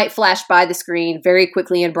 again, might flash by the screen very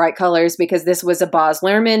quickly in bright colors because this was a Baz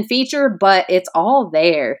Luhrmann feature, but it's all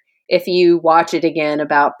there if you watch it again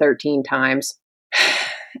about 13 times.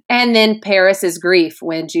 And then Paris's grief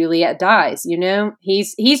when Juliet dies,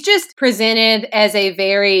 he's just presented as a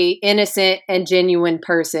very innocent and genuine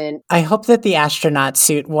person. I hope that the astronaut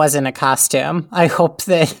suit wasn't a costume. I hope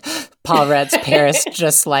that Paul Rudd's Paris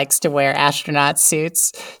just likes to wear astronaut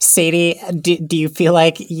suits. Sadie, do you feel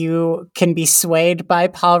like you can be swayed by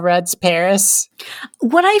Paul Rudd's Paris?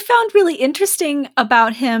 What I found really interesting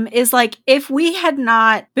about him is, like, if we had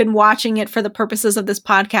not been watching it for the purposes of this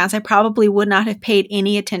podcast, I probably would not have paid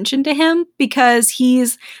any attention to him because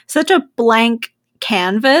he's such a blank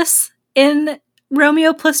canvas in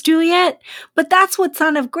Romeo plus Juliet, but that's what's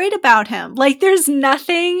kind of great about him. Like, there's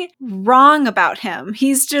nothing wrong about him.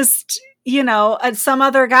 He's just some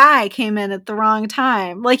other guy came in at the wrong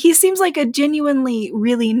time. Like, he seems like a genuinely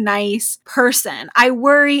really nice person. I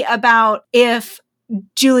worry about if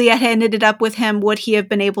Juliet had ended up with him, would he have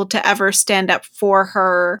been able to ever stand up for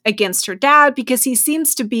her against her dad? Because he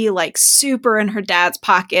seems to be like super in her dad's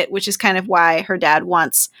pocket, which is kind of why her dad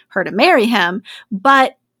wants her to marry him.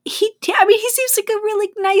 But he seems like a really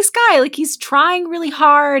nice guy. Like, he's trying really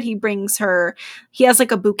hard. He has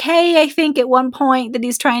like a bouquet, I think, at one point that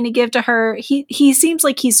he's trying to give to her. He seems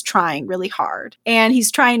like he's trying really hard, and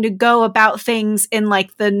he's trying to go about things in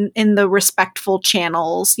the respectful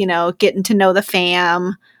channels, getting to know the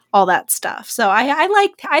fam, all that stuff. So I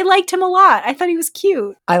liked him a lot. I thought he was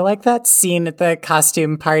cute. I like that scene at the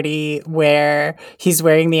costume party where he's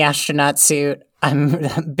wearing the astronaut suit. I'm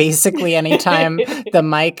basically, anytime the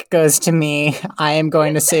mic goes to me, I am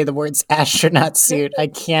going to say the words astronaut suit. I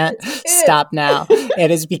can't stop now. It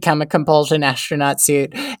has become a compulsion, astronaut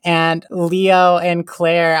suit. And Leo and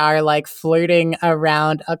Claire are like flirting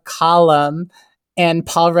around a column. And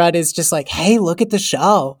Paul Rudd is just like, hey, look at the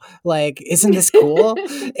show. Like, isn't this cool?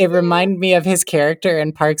 It reminded me of his character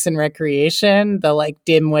in Parks and Recreation, the like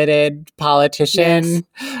dim-witted politician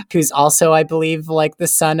who's also, I believe, like the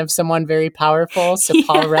son of someone very powerful. So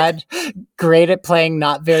Paul Rudd, great at playing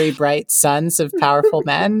not very bright sons of powerful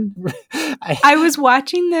men. I was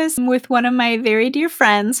watching this with one of my very dear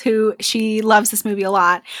friends who she loves this movie a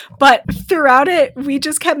lot. But throughout it, we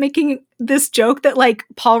just kept making this joke that like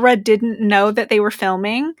Paul Rudd didn't know that they were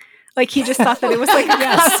filming. Like, he just thought that it was like a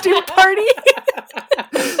costume party.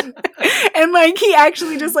 And like, he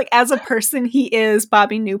actually just like, as a person, he is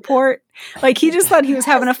Bobby Newport. Like, he just thought he was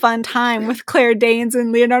having a fun time with Claire Danes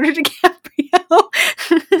and Leonardo DiCaprio.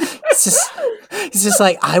 It's just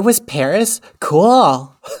like, I was Paris?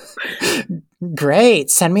 Cool. Great.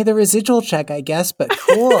 Send me the residual check, I guess, but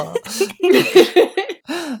cool.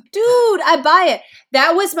 Dude, I buy it.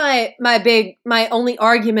 That was my only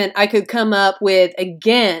argument I could come up with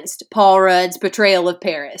against Paul Rudd's portrayal of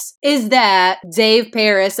Paris, is that Dave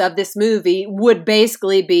Paris of this movie would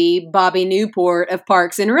basically be Bobby Newport of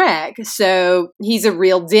Parks and Rec. So he's a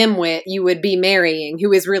real dimwit you would be marrying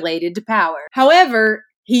who is related to power. However,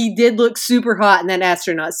 he did look super hot in that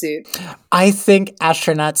astronaut suit. I think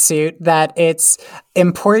astronaut suit, that it's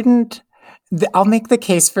important. I'll make the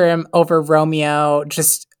case for him over Romeo,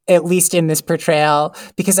 just at least in this portrayal,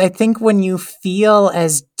 because I think when you feel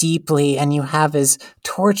as deeply and you have as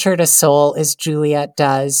tortured a soul as Juliet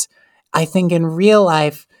does, I think in real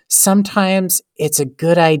life, sometimes it's a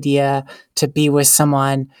good idea to be with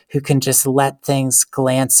someone who can just let things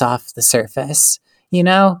glance off the surface.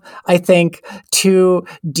 I think two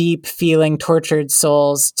deep feeling tortured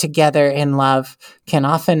souls together in love can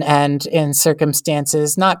often end in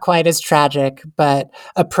circumstances not quite as tragic, but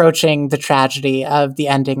approaching the tragedy of the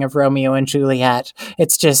ending of Romeo and Juliet.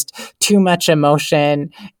 It's just too much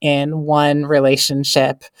emotion in one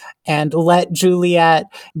relationship, and let Juliet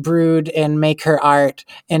brood and make her art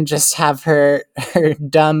and just have her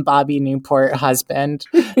dumb Bobby Newport husband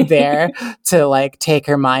there to like take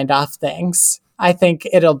her mind off things. I think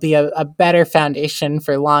it'll be a better foundation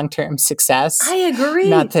for long-term success. I agree.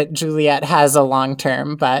 Not that Juliet has a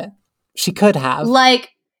long-term, but she could have. Like,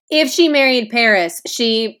 if she married Paris,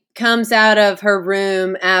 she comes out of her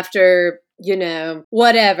room after,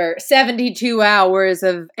 72 hours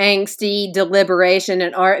of angsty deliberation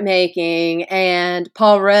and art making, and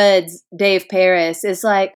Paul Rudd's Dave Paris is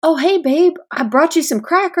like, oh, hey, babe, I brought you some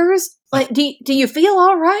crackers. Like, do you feel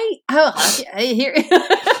all right? Oh, here,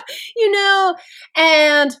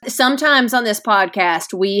 and sometimes on this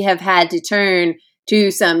podcast, we have had to turn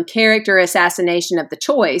to some character assassination of the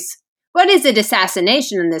choice. What is it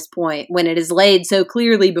assassination in this point when it is laid so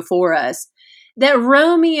clearly before us that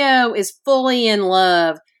Romeo is fully in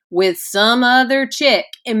love with some other chick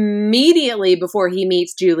immediately before he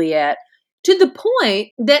meets Juliet, to the point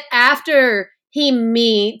that after he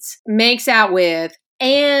makes out with,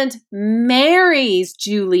 and marries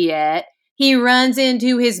Juliet, he runs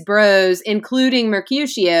into his bros, including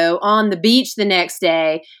Mercutio, on the beach the next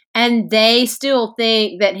day, and they still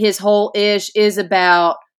think that his whole ish is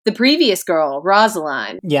about the previous girl,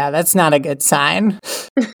 Rosaline. Yeah, that's not a good sign.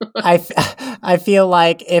 I feel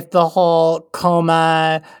like if the whole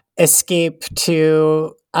coma escape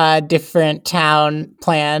to a different town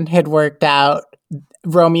plan had worked out,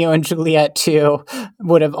 Romeo and Juliet 2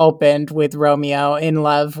 would have opened with Romeo in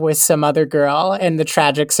love with some other girl, and the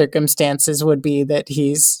tragic circumstances would be that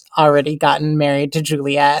he's already gotten married to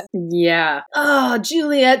Juliet. Yeah. Oh,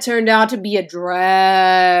 Juliet turned out to be a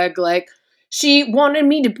drag. Like, she wanted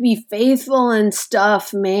me to be faithful and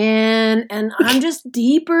stuff, man. And I'm just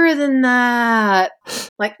deeper than that.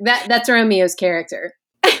 Like that's Romeo's character.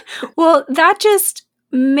 Well, that just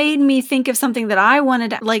made me think of something that I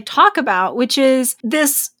wanted to like talk about, which is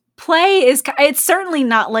this play it's certainly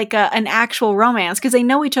not like an actual romance because they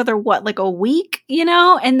know each other, what, like a week, you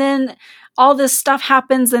know? And then all this stuff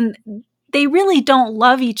happens and they really don't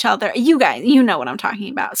love each other. You guys, you know what I'm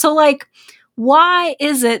talking about. So like, why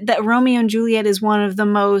is it that Romeo and Juliet is one of the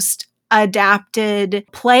most adapted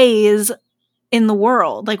plays in the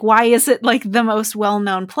world? Like, why is it like the most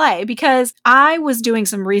well-known play? Because I was doing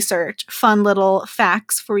some research, fun little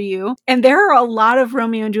facts for you, and there are a lot of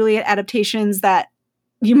Romeo and Juliet adaptations that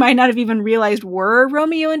you might not have even realized were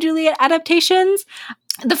Romeo and Juliet adaptations.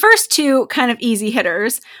 The first two kind of easy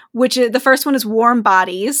hitters, which is the first one is Warm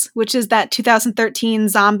Bodies, which is that 2013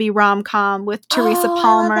 zombie rom-com with Teresa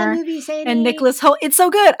Palmer and Nicholas Hoult. It's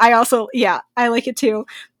so good. I like it too.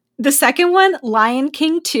 The second one, Lion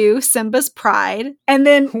King 2, Simba's Pride. And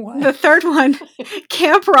then the third one,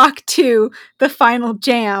 Camp Rock 2, The Final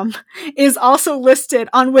Jam, is also listed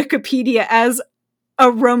on Wikipedia as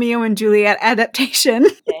a Romeo and Juliet adaptation.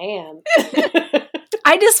 Damn.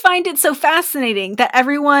 I just find it so fascinating that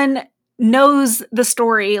everyone knows the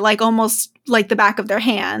story like almost like the back of their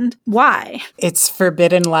hand. Why? It's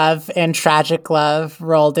forbidden love and tragic love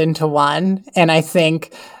rolled into one. And I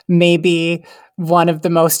think maybe one of the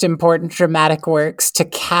most important dramatic works to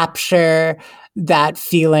capture that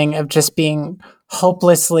feeling of just being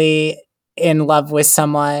hopelessly in love with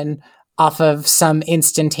someone off of some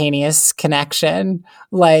instantaneous connection.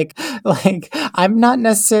 Like I'm not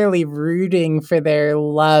necessarily rooting for their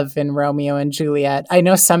love in Romeo and Juliet. I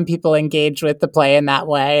know some people engage with the play in that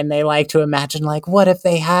way and they like to imagine like, what if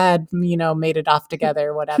they had, made it off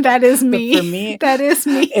together, whatever. That is me. But for me, that is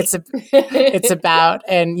me. It's about,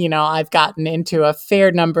 and I've gotten into a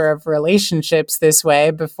fair number of relationships this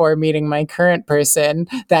way before meeting my current person,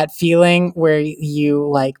 that feeling where you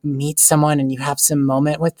like meet someone and you have some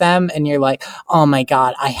moment with them and you're like, oh my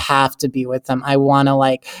God, I have to be with them. I want to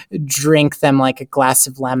like drink them like a glass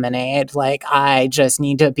of lemonade. Like I just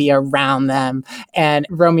need to be around them. And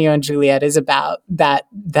Romeo and Juliet is about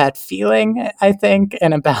that feeling, I think,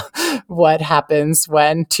 and about what happens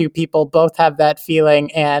when two people both have that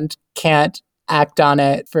feeling and can't act on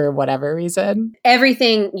it for whatever reason.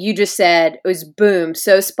 Everything you just said was boom,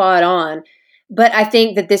 so spot on. But I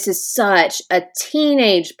think that this is such a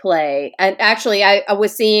teenage play. And actually, I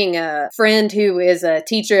was seeing a friend who is a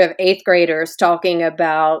teacher of 8th graders talking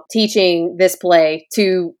about teaching this play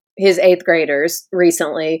to his 8th graders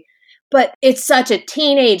recently. But it's such a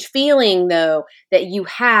teenage feeling, though, that you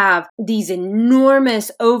have these enormous,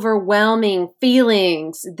 overwhelming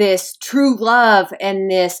feelings, this true love and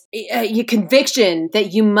this conviction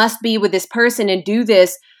that you must be with this person and do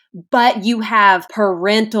this. But you have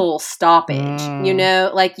parental stoppage,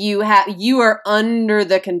 like you are under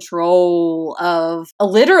the control of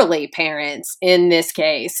literally parents in this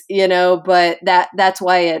case, but that's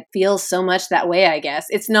why it feels so much that way, I guess.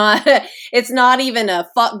 It's not even a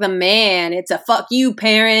fuck the man. It's a fuck you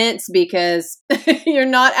parents because you're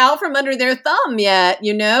not out from under their thumb yet,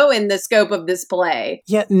 in the scope of this play.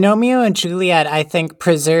 Yeah. Gnomeo and Juliet, I think,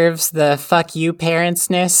 preserves the fuck you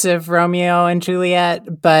parentsness of Romeo and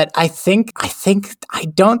Juliet, but I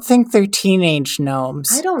don't think they're teenage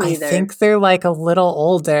gnomes. I don't either. I think they're like a little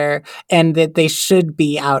older and that they should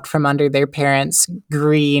be out from under their parents'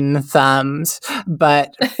 green thumbs,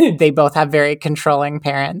 but they both have very controlling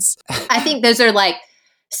parents. I think those are like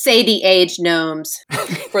Sadie age gnomes,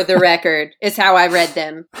 for the record, is how I read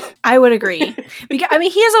them. I would agree. Because,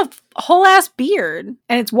 he has a whole ass beard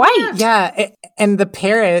and it's white. Yeah. And the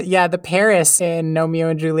Paris in Romeo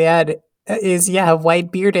and Juliet is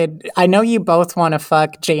white bearded. I know you both want to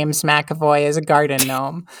fuck James McAvoy as a garden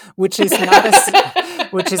gnome, which is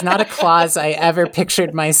not a clause I ever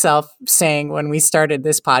pictured myself saying when we started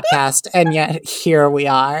this podcast, and yet here we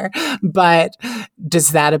are. But does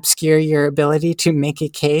that obscure your ability to make a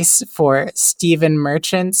case for Stephen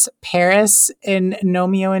Merchant's Paris in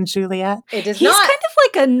Romeo and Juliet? It does He's not. kind of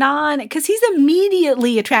like because he's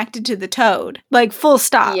immediately attracted to the toad, like full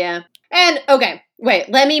stop. Yeah. And okay. Wait,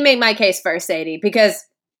 let me make my case first, Sadie, because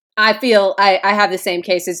I feel I have the same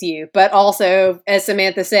case as you. But also, as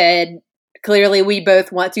Samantha said, clearly we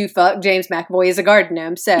both want to fuck James McAvoy as a garden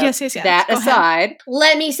gnome. So yes. that Go aside, ahead.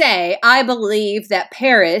 Let me say, I believe that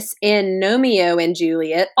Paris in Romeo and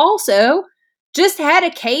Juliet also just had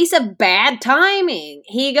a case of bad timing.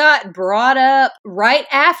 He got brought up right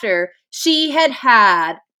after she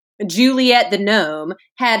had Juliet the gnome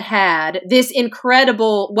had this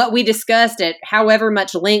incredible, what we discussed at however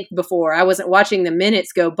much length before, I wasn't watching the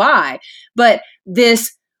minutes go by, but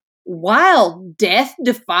this wild,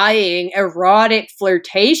 death-defying, erotic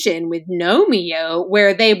flirtation with Gnomeo,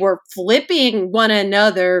 where they were flipping one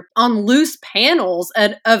another on loose panels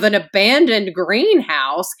of an abandoned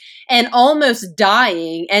greenhouse and almost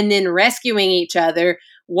dying, and then rescuing each other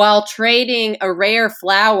while trading a rare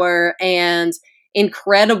flower and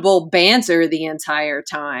incredible banter the entire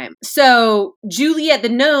time. So Juliet the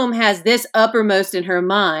gnome has this uppermost in her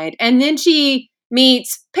mind, and then she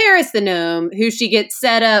meets Paris the gnome, who she gets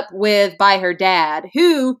set up with by her dad,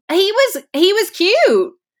 who he was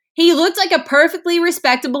cute. He looked like a perfectly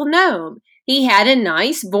respectable gnome. He had a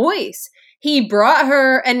nice voice. He brought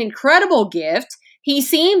her an incredible gift. He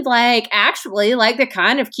seemed actually like the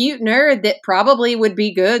kind of cute nerd that probably would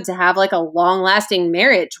be good to have like a long-lasting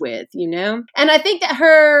marriage with, you know? And I think that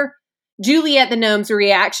Juliet the gnome's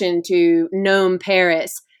reaction to Gnome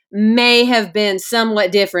Paris may have been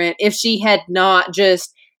somewhat different if she had not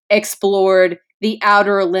just explored the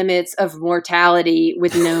outer limits of mortality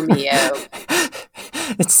with Gnomeo.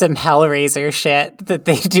 It's some Hellraiser shit that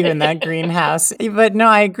they do in that greenhouse. But no,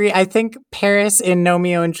 I agree. I think Paris in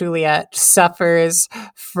Romeo and Juliet suffers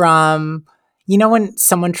from, you know, when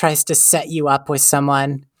someone tries to set you up with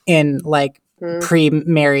someone in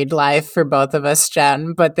pre-married life for both of us,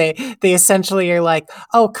 Jen, but they essentially are like,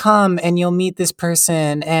 oh, come and you'll meet this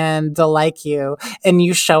person and they'll like you. And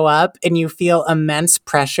you show up and you feel immense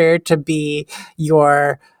pressure to be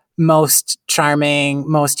your most charming,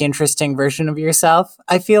 most interesting version of yourself.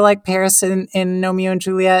 I feel like Paris in Romeo and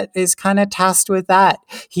Juliet is kind of tasked with that.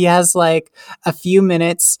 He has like a few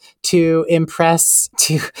minutes to impress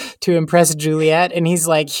Juliet, and he's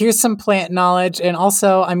like, here's some plant knowledge, and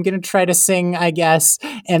also I'm gonna try to sing, I guess,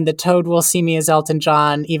 and the toad will see me as Elton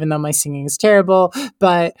John, even though my singing is terrible.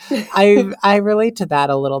 But I relate to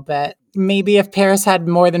that a little bit. Maybe if Paris had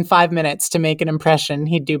more than 5 minutes to make an impression,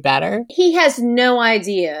 he'd do better. He has no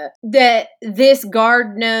idea that this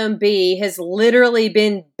guard gnome bee has literally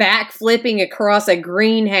been backflipping across a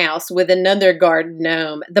greenhouse with another guard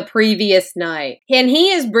gnome the previous night. And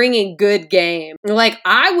he is bringing good game. Like,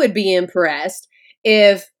 I would be impressed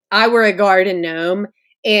if I were a garden gnome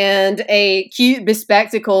and a cute,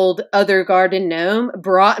 bespectacled other garden gnome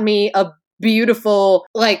brought me a beautiful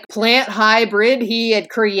plant hybrid he had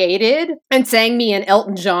created and sang me an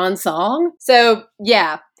Elton John song. So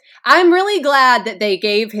yeah, I'm really glad that they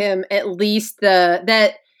gave him at least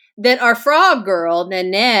that our frog girl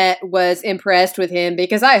Nanette was impressed with him,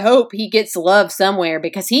 because I hope he gets love somewhere,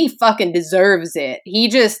 because he fucking deserves it. He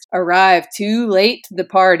just arrived too late to the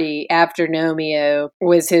party after Gnomeo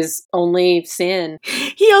was his only sin.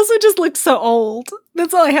 He also just looked so old.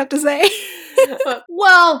 That's all I have to say.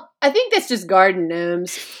 Well, I think that's just garden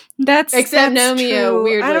gnomes. Except Gnomeo, true.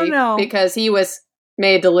 weirdly, I don't know, because he was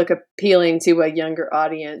made to look appealing to a younger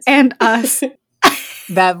audience. And us.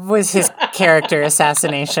 That was his character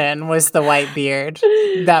assassination, was the white beard.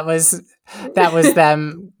 That was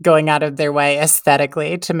them going out of their way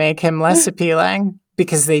aesthetically to make him less appealing,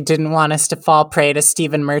 because they didn't want us to fall prey to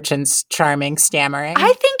Stephen Merchant's charming stammering.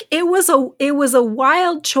 I think it was a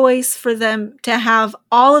wild choice for them to have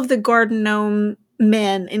all of the garden gnome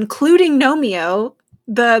men, including Gnomeo,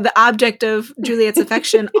 the object of Juliet's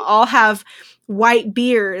affection, all have white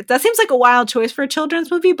beards. That seems like a wild choice for a children's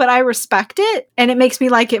movie, but I respect it, and it makes me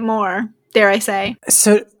like it more, dare I say.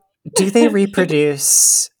 So do they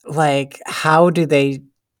reproduce? How do they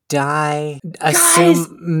die?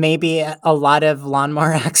 Assume maybe a lot of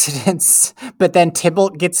lawnmower accidents, but then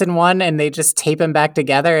Tybalt gets in one and they just tape him back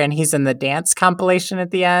together and he's in the dance compilation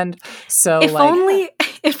at the end. So if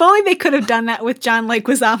only they could have done that with John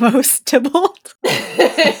Leguizamo's Tybalt.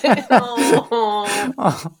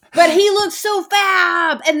 Oh. But he looks so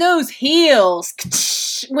fab, and those heels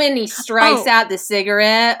when he strikes out the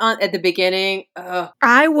cigarette at the beginning.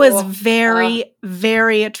 I was very,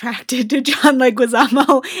 very attracted to John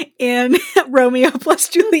Leguizamo in Romeo plus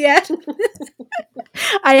Juliet.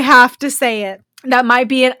 I have to say it. That might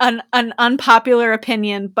be an unpopular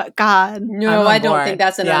opinion, but God. No, I don't think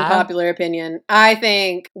that's an unpopular opinion. I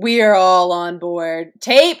think we are all on board.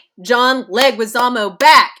 Tape John Leguizamo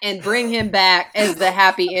back and bring him back as the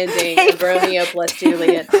happy ending of Romeo plus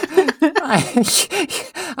Juliet.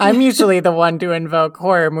 I'm usually the one to invoke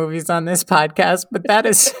horror movies on this podcast, but that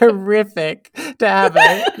is horrific to have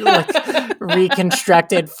a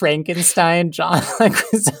reconstructed Frankenstein John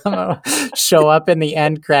Leguizamo show up in the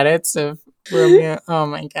end credits of Romeo. Oh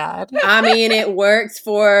my God. I mean, it works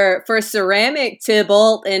for ceramic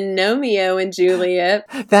Tybalt and Gnomeo and Juliet.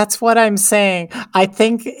 That's what I'm saying. I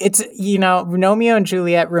think it's, Romeo and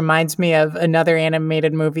Juliet reminds me of another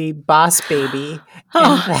animated movie, Boss Baby.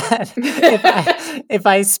 And that if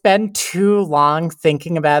I spend too long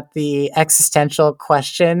thinking about the existential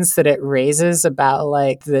questions that it raises about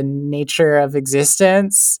like the nature of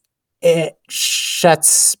existence, it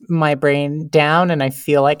shuts my brain down and I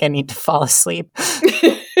feel like I need to fall asleep.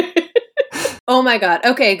 Oh my God.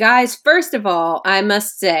 Okay, guys, first of all, I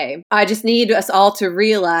must say, I just need us all to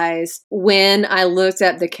realize when I looked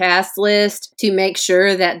up the cast list to make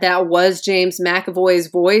sure that that was James McAvoy's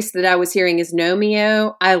voice that I was hearing as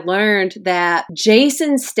Gnomeo, I learned that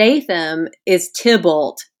Jason Statham is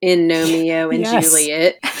Tybalt in Gnomeo and Yes.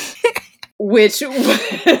 Juliet. Which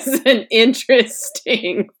was an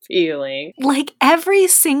interesting feeling. Like every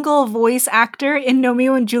single voice actor in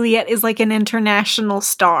Romeo and Juliet is like an international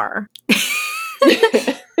star.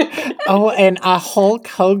 Oh, and Hulk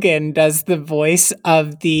Hogan does the voice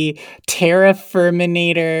of the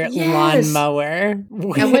Terraforminator lawnmower. And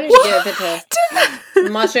what did you give it to?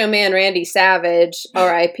 Macho Man Randy Savage,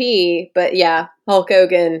 R.I.P. But yeah, Hulk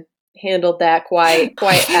Hogan handled that quite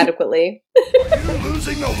adequately. Are you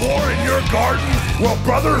losing the war in your garden? Well,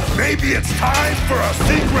 brother, maybe it's time for a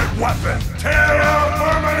secret weapon.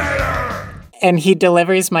 Terraforminator! And he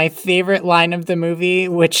delivers my favorite line of the movie,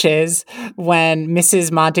 which is when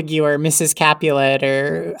Mrs. Montague or Mrs. Capulet,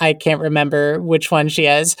 or I can't remember which one she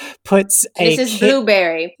is, puts a Mrs.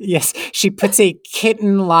 Blueberry. Yes, she puts a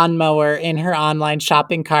kitten lawnmower in her online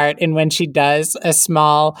shopping cart, and when she does, a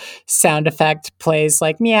small sound effect plays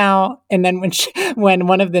like meow. And then when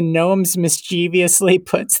one of the gnomes mischievously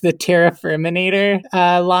puts the Terraforminator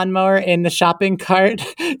lawnmower in the shopping cart,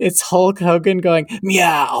 it's Hulk Hogan going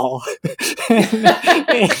meow.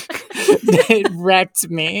 It wrecked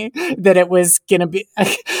me that it was gonna be,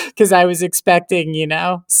 because I was expecting,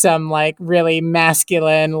 some like really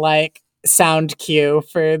masculine like sound cue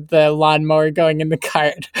for the lawnmower going in the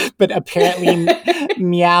cart, but apparently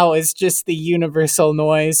meow is just the universal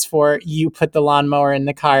noise for you put the lawnmower in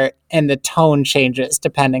the cart, and the tone changes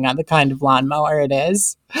depending on the kind of lawnmower it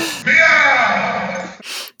is.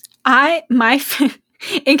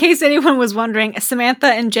 In case anyone was wondering, Samantha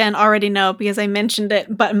and Jen already know because I mentioned it,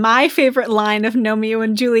 but my favorite line of Romeo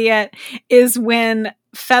and Juliet is when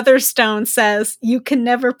Featherstone says, "You can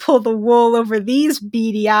never pull the wool over these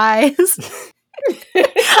beady eyes."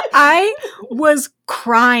 I was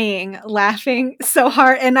crying, laughing so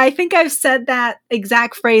hard, and I think I've said that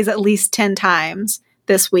exact phrase at least 10 times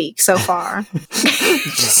this week so far.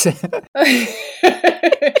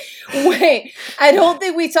 Wait, I don't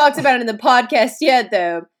think we talked about it in the podcast yet,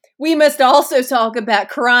 though. We must also talk about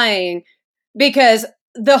crying, because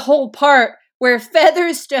the whole part where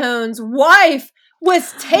Featherstone's wife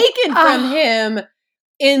was taken from him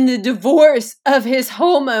in the divorce of his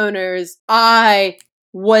homeowners, I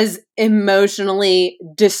was emotionally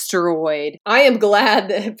destroyed. I am glad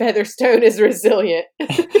that Featherstone is resilient.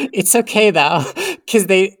 It's okay though, because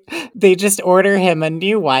they just order him a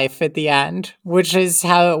new wife at the end, which is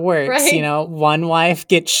how it works. Right. One wife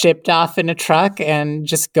gets shipped off in a truck and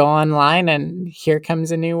just go online, and here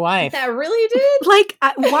comes a new wife. That really did? Like,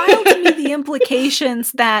 wild to me the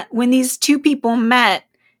implications that when these two people met,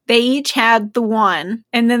 they each had the one,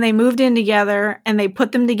 and then they moved in together, and they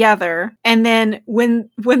put them together. And then when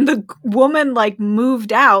the woman like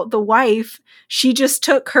moved out, the wife, she just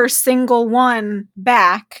took her single one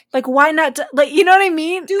back. Like, why not? You know what I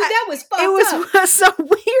mean? Dude, that was fucked up. It was so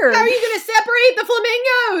weird. How are you going to separate the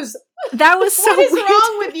flamingos? That was so weird. What is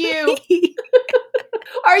wrong with you?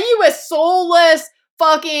 Are you a soulless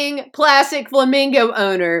fucking plastic flamingo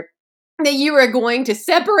owner that you are going to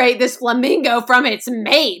separate this flamingo from its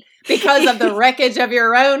mate because of the wreckage of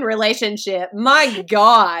your own relationship? My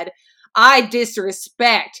God, I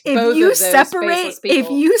disrespect both of those faceless people.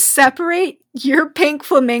 If you separate your pink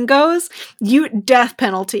flamingos, death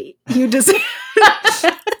penalty. You deserve.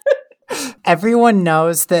 Everyone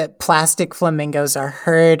knows that plastic flamingos are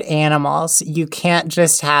herd animals. You can't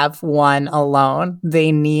just have one alone.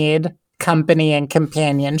 They need company and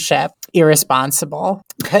companionship. Irresponsible.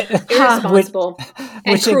 Irresponsible.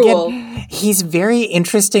 And cruel. Again, he's very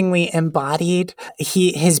interestingly embodied.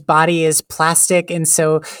 His body is plastic, and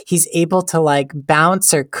so he's able to like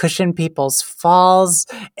bounce or cushion people's falls,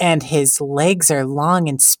 and his legs are long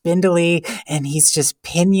and spindly, and he's just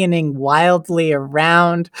pinioning wildly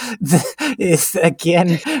around. Is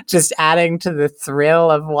again just adding to the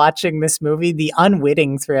thrill of watching this movie, the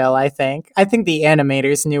unwitting thrill, I think. I think the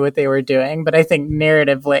animators knew what they were doing, but I think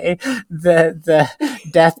narratively the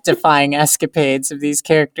death-defying escapades of these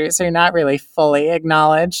characters are not really fully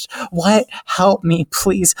acknowledged. What? Help me,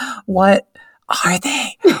 please. What are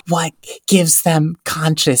they? What gives them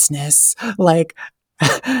consciousness? Like,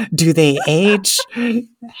 do they age?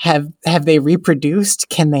 Have they reproduced?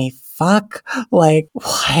 Can they fuck? Like,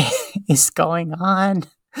 what is going on?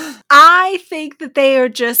 I think that they are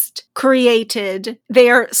just created. They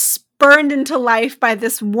are spurned into life by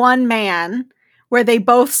this one man where they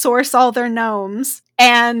both source all their gnomes.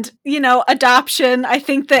 And, adoption, I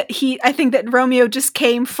think that Romeo just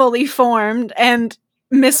came fully formed and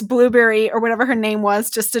Miss Blueberry, or whatever her name was,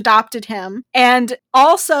 just adopted him. And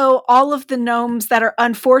also, all of the gnomes that are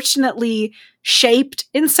unfortunately shaped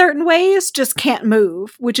in certain ways just can't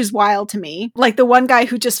move, which is wild to me. Like the one guy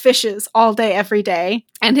who just fishes all day, every day,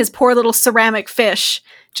 and his poor little ceramic fish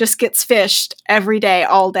just gets fished every day,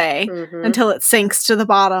 all day, until it sinks to the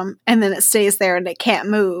bottom, and then it stays there and it can't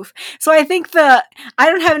move. So I think I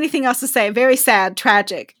don't have anything else to say. Very sad,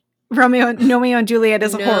 tragic. Romeo and Juliet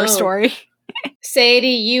is a horror story. Sadie,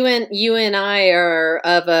 you and I are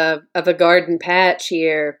of a garden patch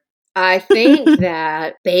here. I think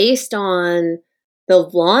that based on the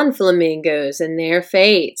lawn flamingos and their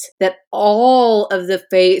fates, that all of the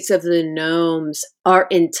fates of the gnomes are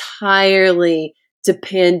entirely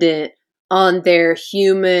dependent on their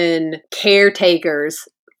human caretakers,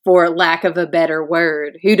 for lack of a better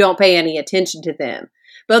word, who don't pay any attention to them,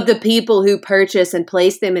 but the people who purchase and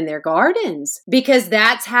place them in their gardens. Because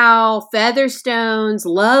that's how Featherstone's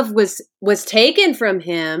love was taken from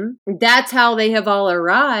him. That's how they have all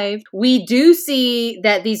arrived. We do see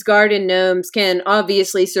that these garden gnomes can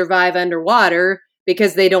obviously survive underwater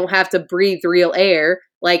because they don't have to breathe real air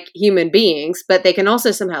like human beings, but they can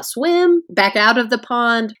also somehow swim back out of the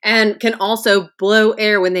pond and can also blow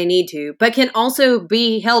air when they need to, but can also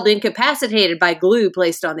be held incapacitated by glue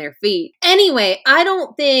placed on their feet. Anyway, I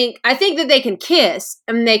think that they can kiss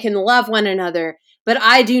and they can love one another, but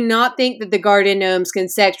I do not think that the garden gnomes can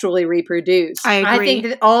sexually reproduce. I agree. I think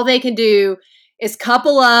that all they can do is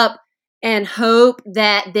couple up and hope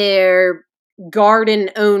that their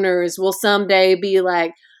garden owners will someday be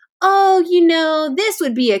like, oh, this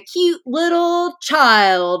would be a cute little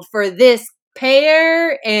child for this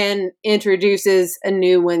pair, and introduces a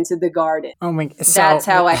new one to the garden. Oh my! So that's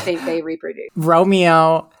how I think they reproduce.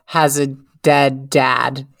 Romeo has a dead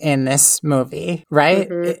dad in this movie, right?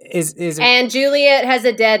 And Juliet has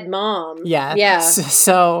a dead mom. Yeah.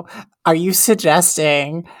 So are you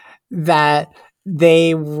suggesting that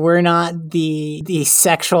they were not the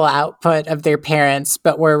sexual output of their parents,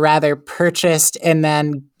 but were rather purchased and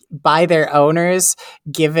then by their owners,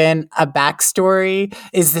 given a backstory?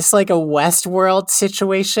 Is this like a Westworld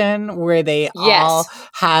situation where they all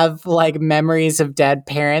have like memories of dead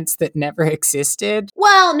parents that never existed?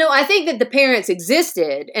 Well, no, I think that the parents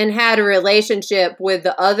existed and had a relationship with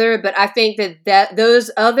the other, but I think that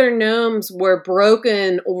those other gnomes were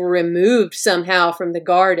broken or removed somehow from the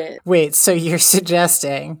garden. Wait, so you're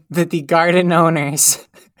suggesting that the garden owners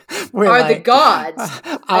are the gods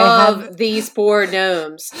of these poor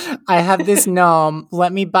gnomes. I have this gnome.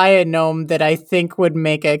 Let me buy a gnome that I think would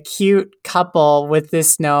make a cute couple with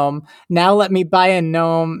this gnome. Now let me buy a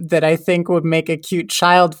gnome that I think would make a cute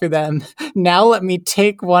child for them. Now let me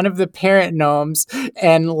take one of the parent gnomes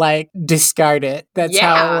and discard it. That's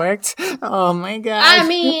how it worked. Oh my God. I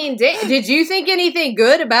mean, did you think anything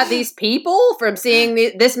good about these people from seeing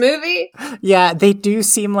this movie? Yeah, they do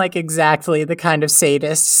seem like exactly the kind of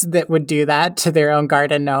sadists that would do that to their own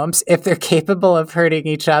garden gnomes. If they're capable of hurting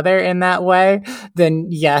each other in that way, then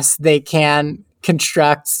yes, they can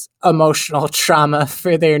construct emotional trauma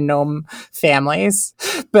for their gnome families.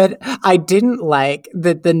 But I didn't like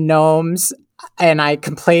that the gnomes, and I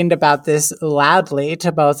complained about this loudly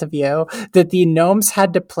to both of you, that the gnomes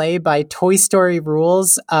had to play by Toy Story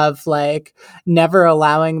rules of never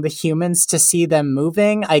allowing the humans to see them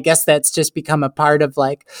moving. I guess that's just become a part of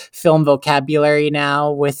film vocabulary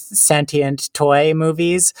now with sentient toy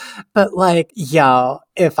movies. But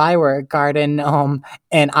if I were a garden gnome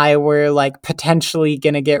and I were potentially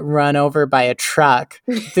gonna get run over by a truck,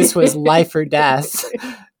 this was life or death,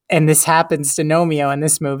 and this happens to Gnomeo in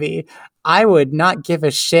this movie, I would not give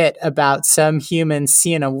a shit about some human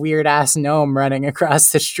seeing a weird-ass gnome running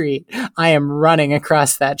across the street. I am running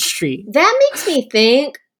across that street. That makes me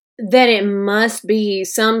think that it must be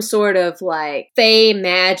some sort of fey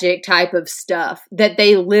magic type of stuff that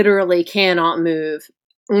they literally cannot move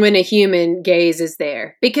when a human gaze is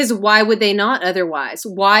there. Because why would they not otherwise?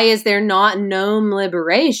 Why is there not gnome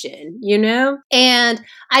liberation, And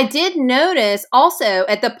I did notice also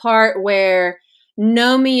at the part where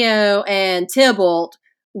Gnomeo and Tybalt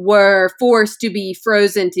were forced to be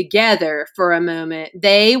frozen together for a moment,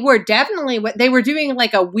 they were doing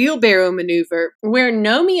like a wheelbarrow maneuver where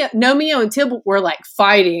Gnomeo and Tybalt were like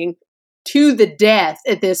fighting to the death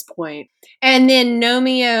at this point. And then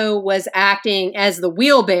Gnomeo was acting as the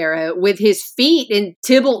wheelbarrow with his feet in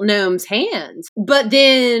Tybalt Gnome's hands. But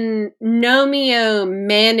then Gnomeo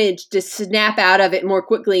managed to snap out of it more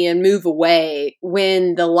quickly and move away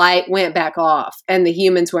when the light went back off and the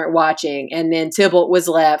humans weren't watching. And then Tybalt was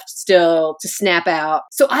left still to snap out.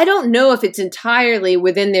 So I don't know if it's entirely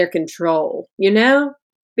within their control, you know?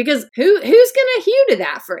 Because who's going to hew to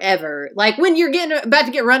that forever? Like when you're about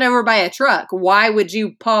to get run over by a truck, why would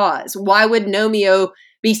you pause? Why would Gnomeo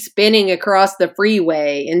be spinning across the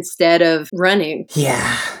freeway instead of running?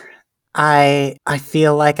 Yeah. I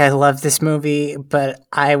feel like I love this movie, but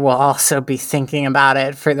I will also be thinking about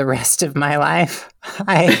it for the rest of my life.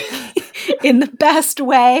 In the best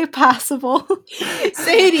way possible.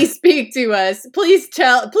 Sadie, speak to us. Please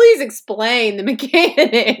explain the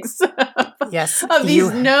mechanics of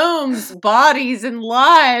these gnomes' bodies and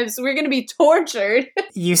lives. We're going to be tortured.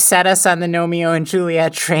 You set us on the Romeo and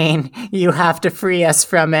Juliet train. You have to free us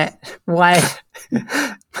from it. What?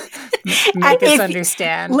 Make us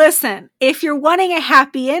understand. Listen, if you're wanting a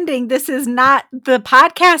happy ending, this is not the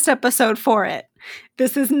podcast episode for it.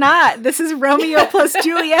 This is Romeo plus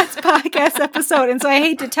Juliet's podcast episode. And so I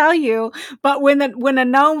hate to tell you, but when a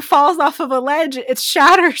gnome falls off of a ledge, it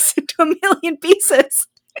shatters into a million pieces.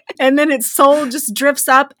 And then its soul just drifts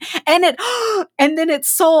up and then its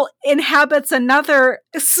soul inhabits another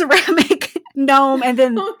ceramic gnome and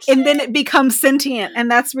then it becomes sentient, and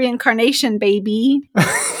that's reincarnation, baby.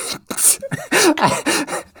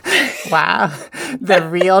 Wow. The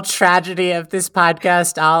real tragedy of this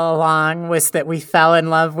podcast all along was that we fell in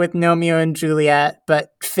love with Romeo and Juliet, but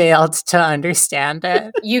failed to understand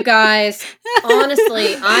it. You guys,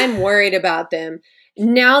 honestly, I'm worried about them.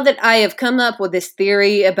 Now that I have come up with this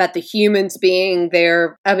theory about the humans being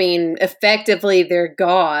effectively their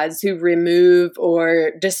gods who remove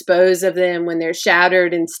or dispose of them when they're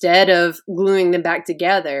shattered instead of gluing them back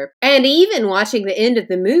together. And even watching the end of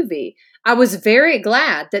the movie, I was very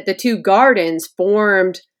glad that the two gardens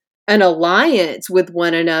formed an alliance with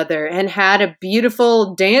one another and had a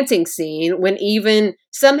beautiful dancing scene when even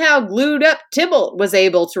somehow glued up Tybalt was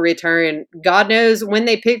able to return. God knows when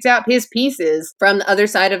they picked out his pieces from the other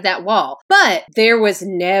side of that wall. But there was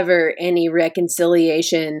never any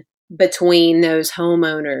reconciliation between those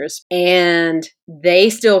homeowners, and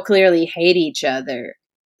they still clearly hate each other.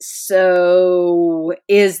 So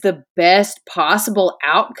is the best possible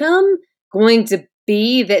outcome going to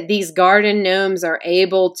be that these garden gnomes are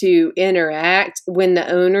able to interact when the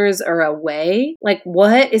owners are away? Like,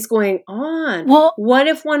 what is going on? Well, what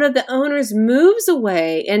if one of the owners moves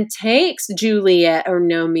away and takes Juliet or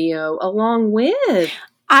Gnomeo along with?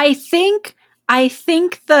 I think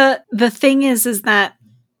the thing is that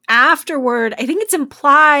afterward, I think it's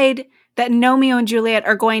implied that Gnomeo and Juliet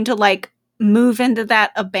are going to like move into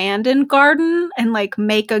that abandoned garden and like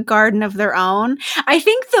make a garden of their own. I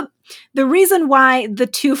think the reason why the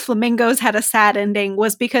two flamingos had a sad ending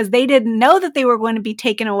was because they didn't know that they were going to be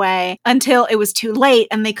taken away until it was too late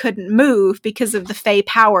and they couldn't move because of the Fey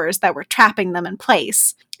powers that were trapping them in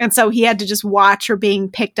place. And so he had to just watch her being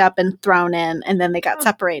picked up and thrown in, and then they got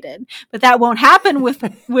separated. But that won't happen with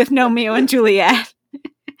Gnomeo and Juliet.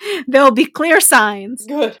 There'll be clear signs.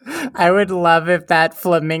 Good. I would love if that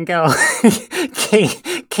flamingo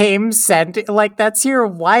came sentient. Like, that's your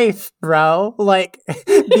wife, bro. Like,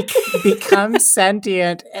 become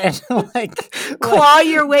sentient and claw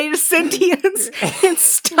your way to sentience and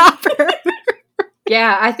stop her.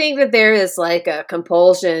 Yeah, I think that there is like a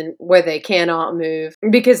compulsion where they cannot move,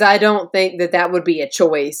 because I don't think that would be a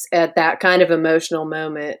choice at that kind of emotional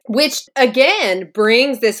moment, which again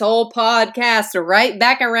brings this whole podcast right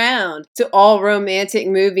back around to all romantic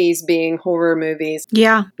movies being horror movies.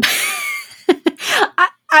 Yeah.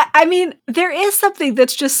 I mean, there is something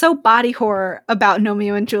that's just so body horror about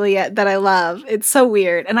Romeo and Juliet that I love. It's so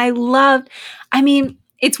weird. And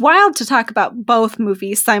it's wild to talk about both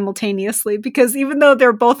movies simultaneously, because even though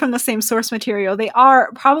they're both from the same source material, they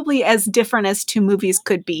are probably as different as two movies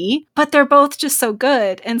could be, but they're both just so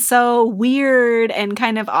good and so weird and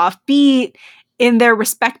kind of offbeat in their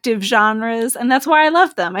respective genres. And that's why I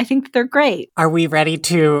love them. I think they're great. Are we ready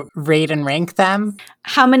to rate and rank them?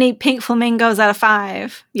 How many pink flamingos out of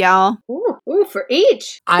 5, y'all? Ooh, for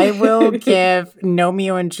each. I will give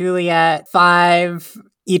Romeo and Juliet 5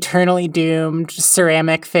 eternally doomed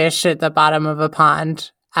ceramic fish at the bottom of a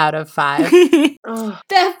pond out of 5. Oh,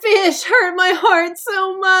 that fish hurt my heart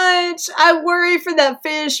so much. I worry for that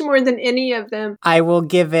fish more than any of them. I will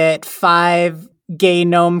give it 5 gay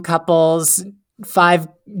gnome couples, 5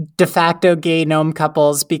 de facto gay gnome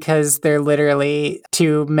couples, because they're literally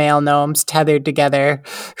 2 male gnomes tethered together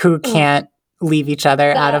who can't leave each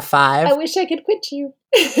other out of 5. I wish I could quit you.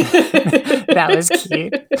 That was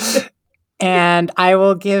cute. And I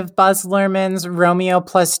will give Buzz Luhrmann's Romeo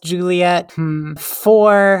plus Juliet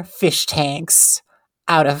 4 fish tanks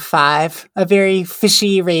out of 5. A very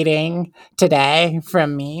fishy rating today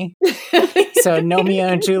from me. So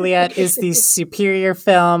Gnomeo and Juliet is the superior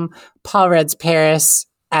film. Paul Rudd's Paris,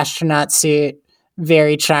 astronaut suit,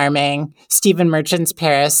 very charming. Stephen Merchant's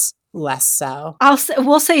Paris, less so.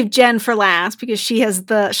 We'll save Jen for last because she has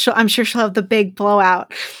I'm sure she'll have the big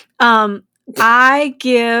blowout. I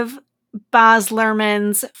give Baz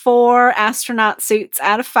Luhrmann's 4 astronaut suits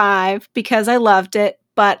out of 5 because I loved it,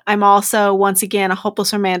 but I'm also, once again, a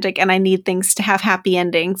hopeless romantic and I need things to have happy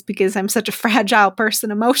endings because I'm such a fragile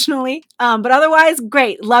person emotionally. But otherwise,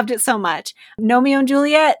 great. Loved it so much. Romeo and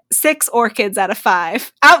Juliet, 6 orchids out of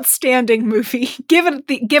 5. Outstanding movie. Give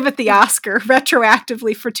it the Oscar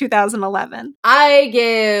retroactively for 2011. I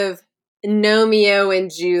give Gnomeo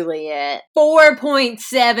and Juliet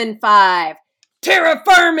 4.75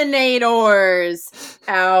 Terraforminators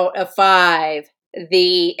out of 5.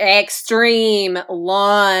 The extreme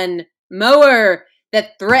lawn mower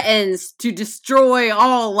that threatens to destroy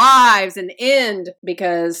all lives and end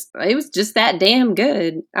because it was just that damn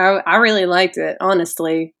good. I really liked it,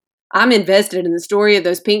 honestly. I'm invested in the story of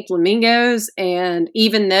those pink flamingos, and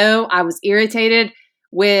even though I was irritated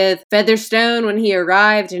with Featherstone when he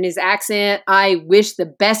arrived and his accent, I wish the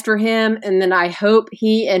best for him, and then I hope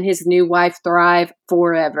he and his new wife thrive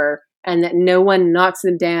forever and that no one knocks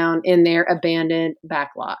them down in their abandoned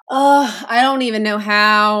backlot. I don't even know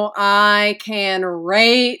how I can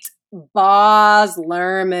rate Baz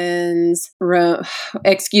Luhrmann's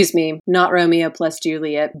not Romeo plus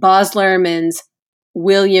Juliet. Baz Luhrmann's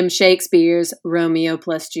William Shakespeare's Romeo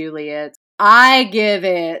plus Juliet. I give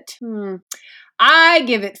it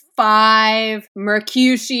 5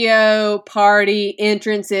 Mercutio party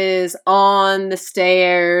entrances on the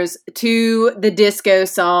stairs to the disco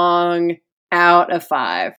song out of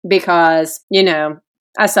 5 because,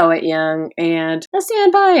 I saw it young and I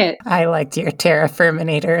stand by it. I liked your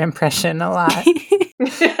Terraforminator impression a lot.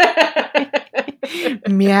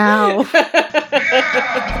 Meow.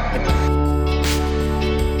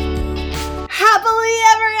 Happily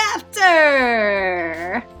ever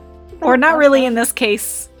after! Or not really in this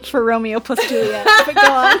case for Romeo plus Juliet, but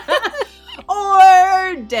go on.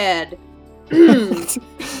 Or dead.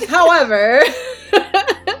 However,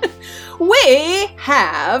 we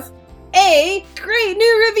have a great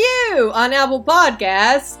new review on Apple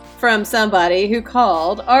Podcasts from somebody who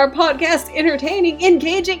called our podcast entertaining,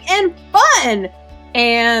 engaging, and fun.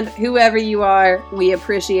 And whoever you are, we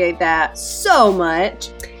appreciate that so much.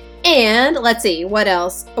 And let's see, what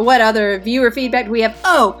else? What other viewer feedback do we have?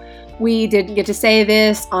 Oh, we didn't get to say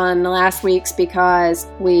this on last week's because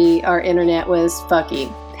our internet was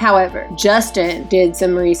fucky. However, Justin did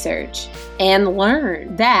some research and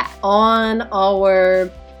learned that on our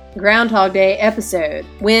Groundhog Day episode,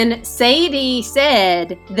 when Sadie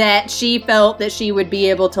said that she felt that she would be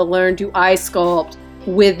able to learn to ice sculpt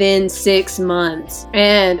within 6 months,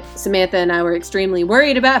 and Samantha and I were extremely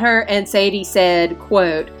worried about her, and Sadie said,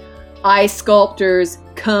 quote, "Ice sculptors,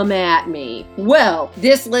 come at me." Well,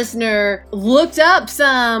 this listener looked up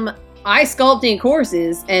some ice sculpting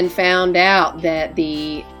courses and found out that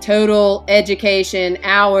the total education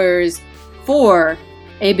hours for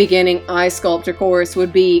a beginning ice sculptor course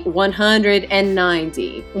would be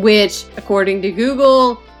 190, which, according to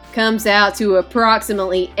Google, comes out to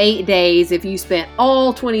approximately 8 days if you spent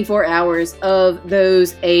all 24 hours of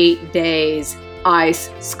those 8 days ice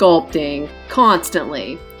sculpting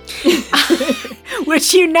constantly.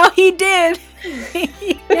 Which he did.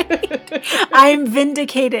 I'm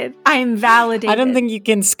vindicated. I'm validated. I don't think you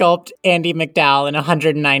can sculpt Andy McDowell in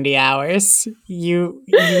 190 hours. You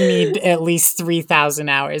need at least 3,000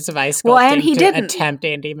 hours of ice sculpting to attempt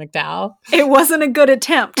Andy McDowell. It wasn't a good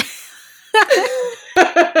attempt.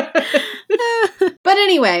 But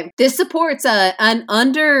anyway, this supports an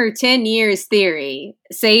under 10 years theory.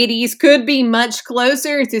 Sadie's could be much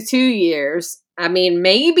closer to 2 years. I mean,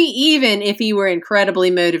 maybe even if he were incredibly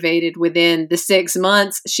motivated within the 6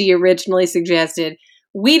 months she originally suggested.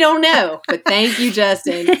 We don't know, but thank you,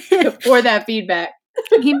 Justin, for that feedback.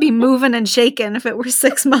 He'd be moving and shaking if it were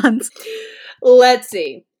 6 months. Let's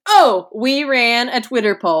see. Oh, we ran a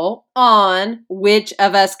Twitter poll on which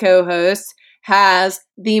of us co-hosts has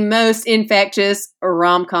the most infectious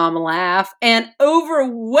rom-com laugh, and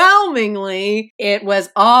overwhelmingly, it was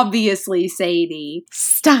obviously Sadie.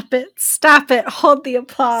 Stop it. Hold the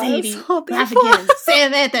applause. Sadie, Hold the laugh applause. again.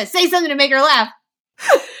 Samantha, say something to make her laugh.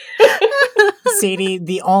 Sadie,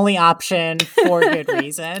 the only option for good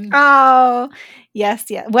reason. Oh, yes.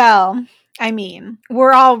 Well, I mean,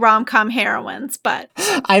 we're all rom-com heroines, but...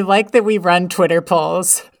 I like that we run Twitter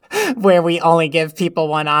polls where we only give people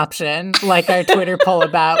one option, like our Twitter poll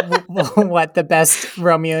about what the best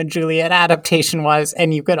Romeo and Juliet adaptation was,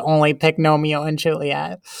 and you could only pick Gnomeo and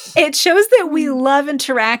Juliet. It shows that we love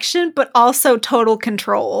interaction, but also total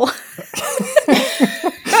control.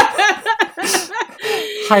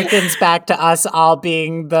 Harkens back to us all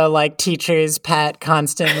being the teacher's pet,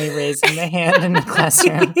 constantly raising the hand in the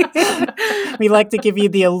classroom. We like to give you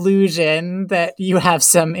the illusion that you have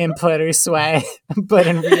some input or sway, but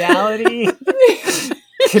in reality,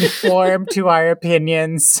 conform to our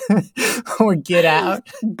opinions or get out.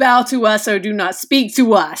 Bow to us or do not speak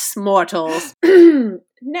to us, mortals.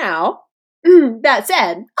 Now, that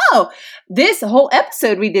said, this whole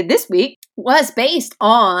episode we did this week was based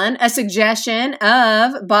on a suggestion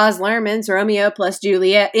of Baz Luhrmann's Romeo plus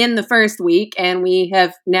Juliet in the first week, and we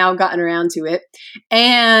have now gotten around to it.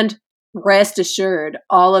 And rest assured,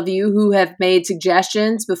 all of you who have made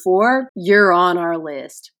suggestions before, you're on our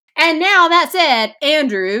list. And now, that said,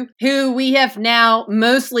 Andrew, who we have now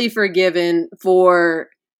mostly forgiven for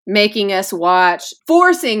making us watch,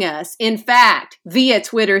 forcing us, in fact, via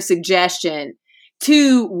Twitter suggestion,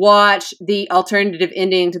 to watch the alternative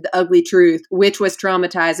ending to The Ugly Truth, which was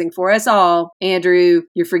traumatizing for us all. Andrew,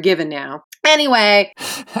 you're forgiven now. Anyway.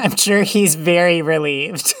 I'm sure he's very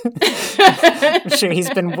relieved. I'm sure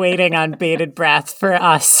he's been waiting on bated breath for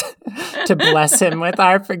us to bless him with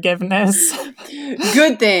our forgiveness.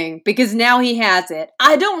 Good thing, because now he has it.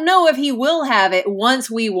 I don't know if he will have it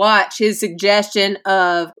once we watch his suggestion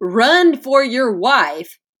of Run for Your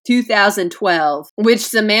Wife, 2012, which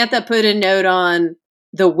Samantha put a note on.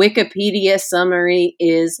 The Wikipedia summary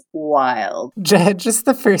is wild. Just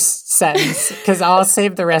the first sentence, because I'll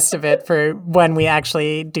save the rest of it for when we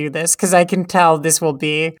actually do this, because I can tell this will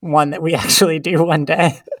be one that we actually do one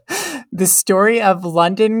day. The story of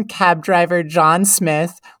London cab driver John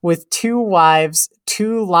Smith with 2 wives,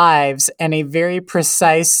 2 lives, and a very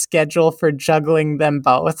precise schedule for juggling them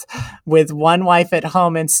both, with one wife at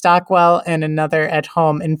home in Stockwell and another at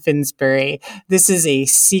home in Finsbury. This is a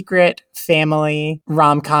secret family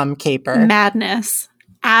rom-com caper. Madness.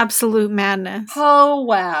 Absolute madness. Oh,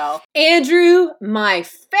 wow. Andrew, my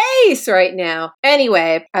face right now.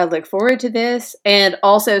 Anyway, I look forward to this, and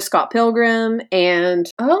also Scott Pilgrim and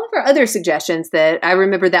all of our other suggestions that I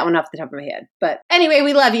remember that one off the top of my head. But anyway,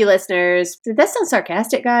 we love you, listeners. Did that sound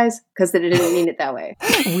sarcastic, guys? Because I didn't mean it that way.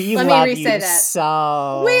 We Let love me re-say you that.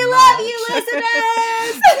 so We much. love you,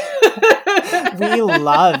 listeners! We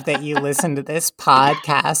love that you listen to this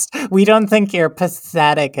podcast. We don't think you're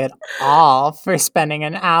pathetic at all for spending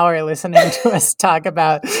an hour listening to us talk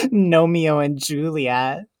about Gnomeo and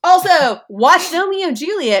Juliet. Also, watch Romeo and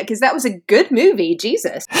Juliet, because that was a good movie.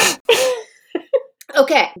 Jesus.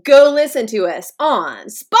 Okay, go listen to us on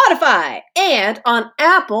Spotify and on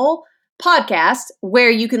Apple Podcasts,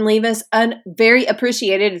 where you can leave us a very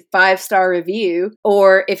appreciated 5-star review.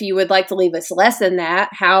 Or if you would like to leave us less than that,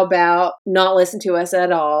 how about not listen to us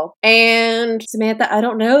at all? And Samantha, I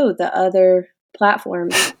don't know the other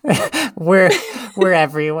platforms. We're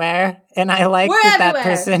everywhere. And I like that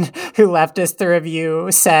person who left us the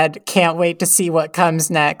review said, can't wait to see what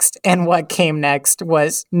comes next. And what came next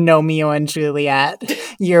was Gnomeo and Juliet.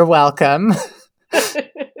 You're welcome.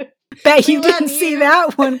 Bet you didn't see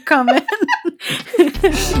that one coming.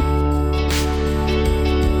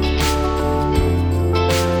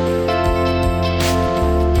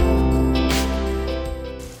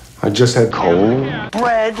 I just had cold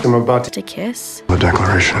bread. I'm about to kiss. the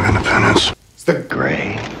Declaration of Independence. It's the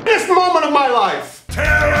greatest moment of my life. Terminator!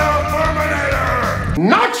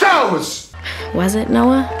 Nachos! Was it,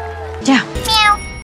 Noah? Yeah.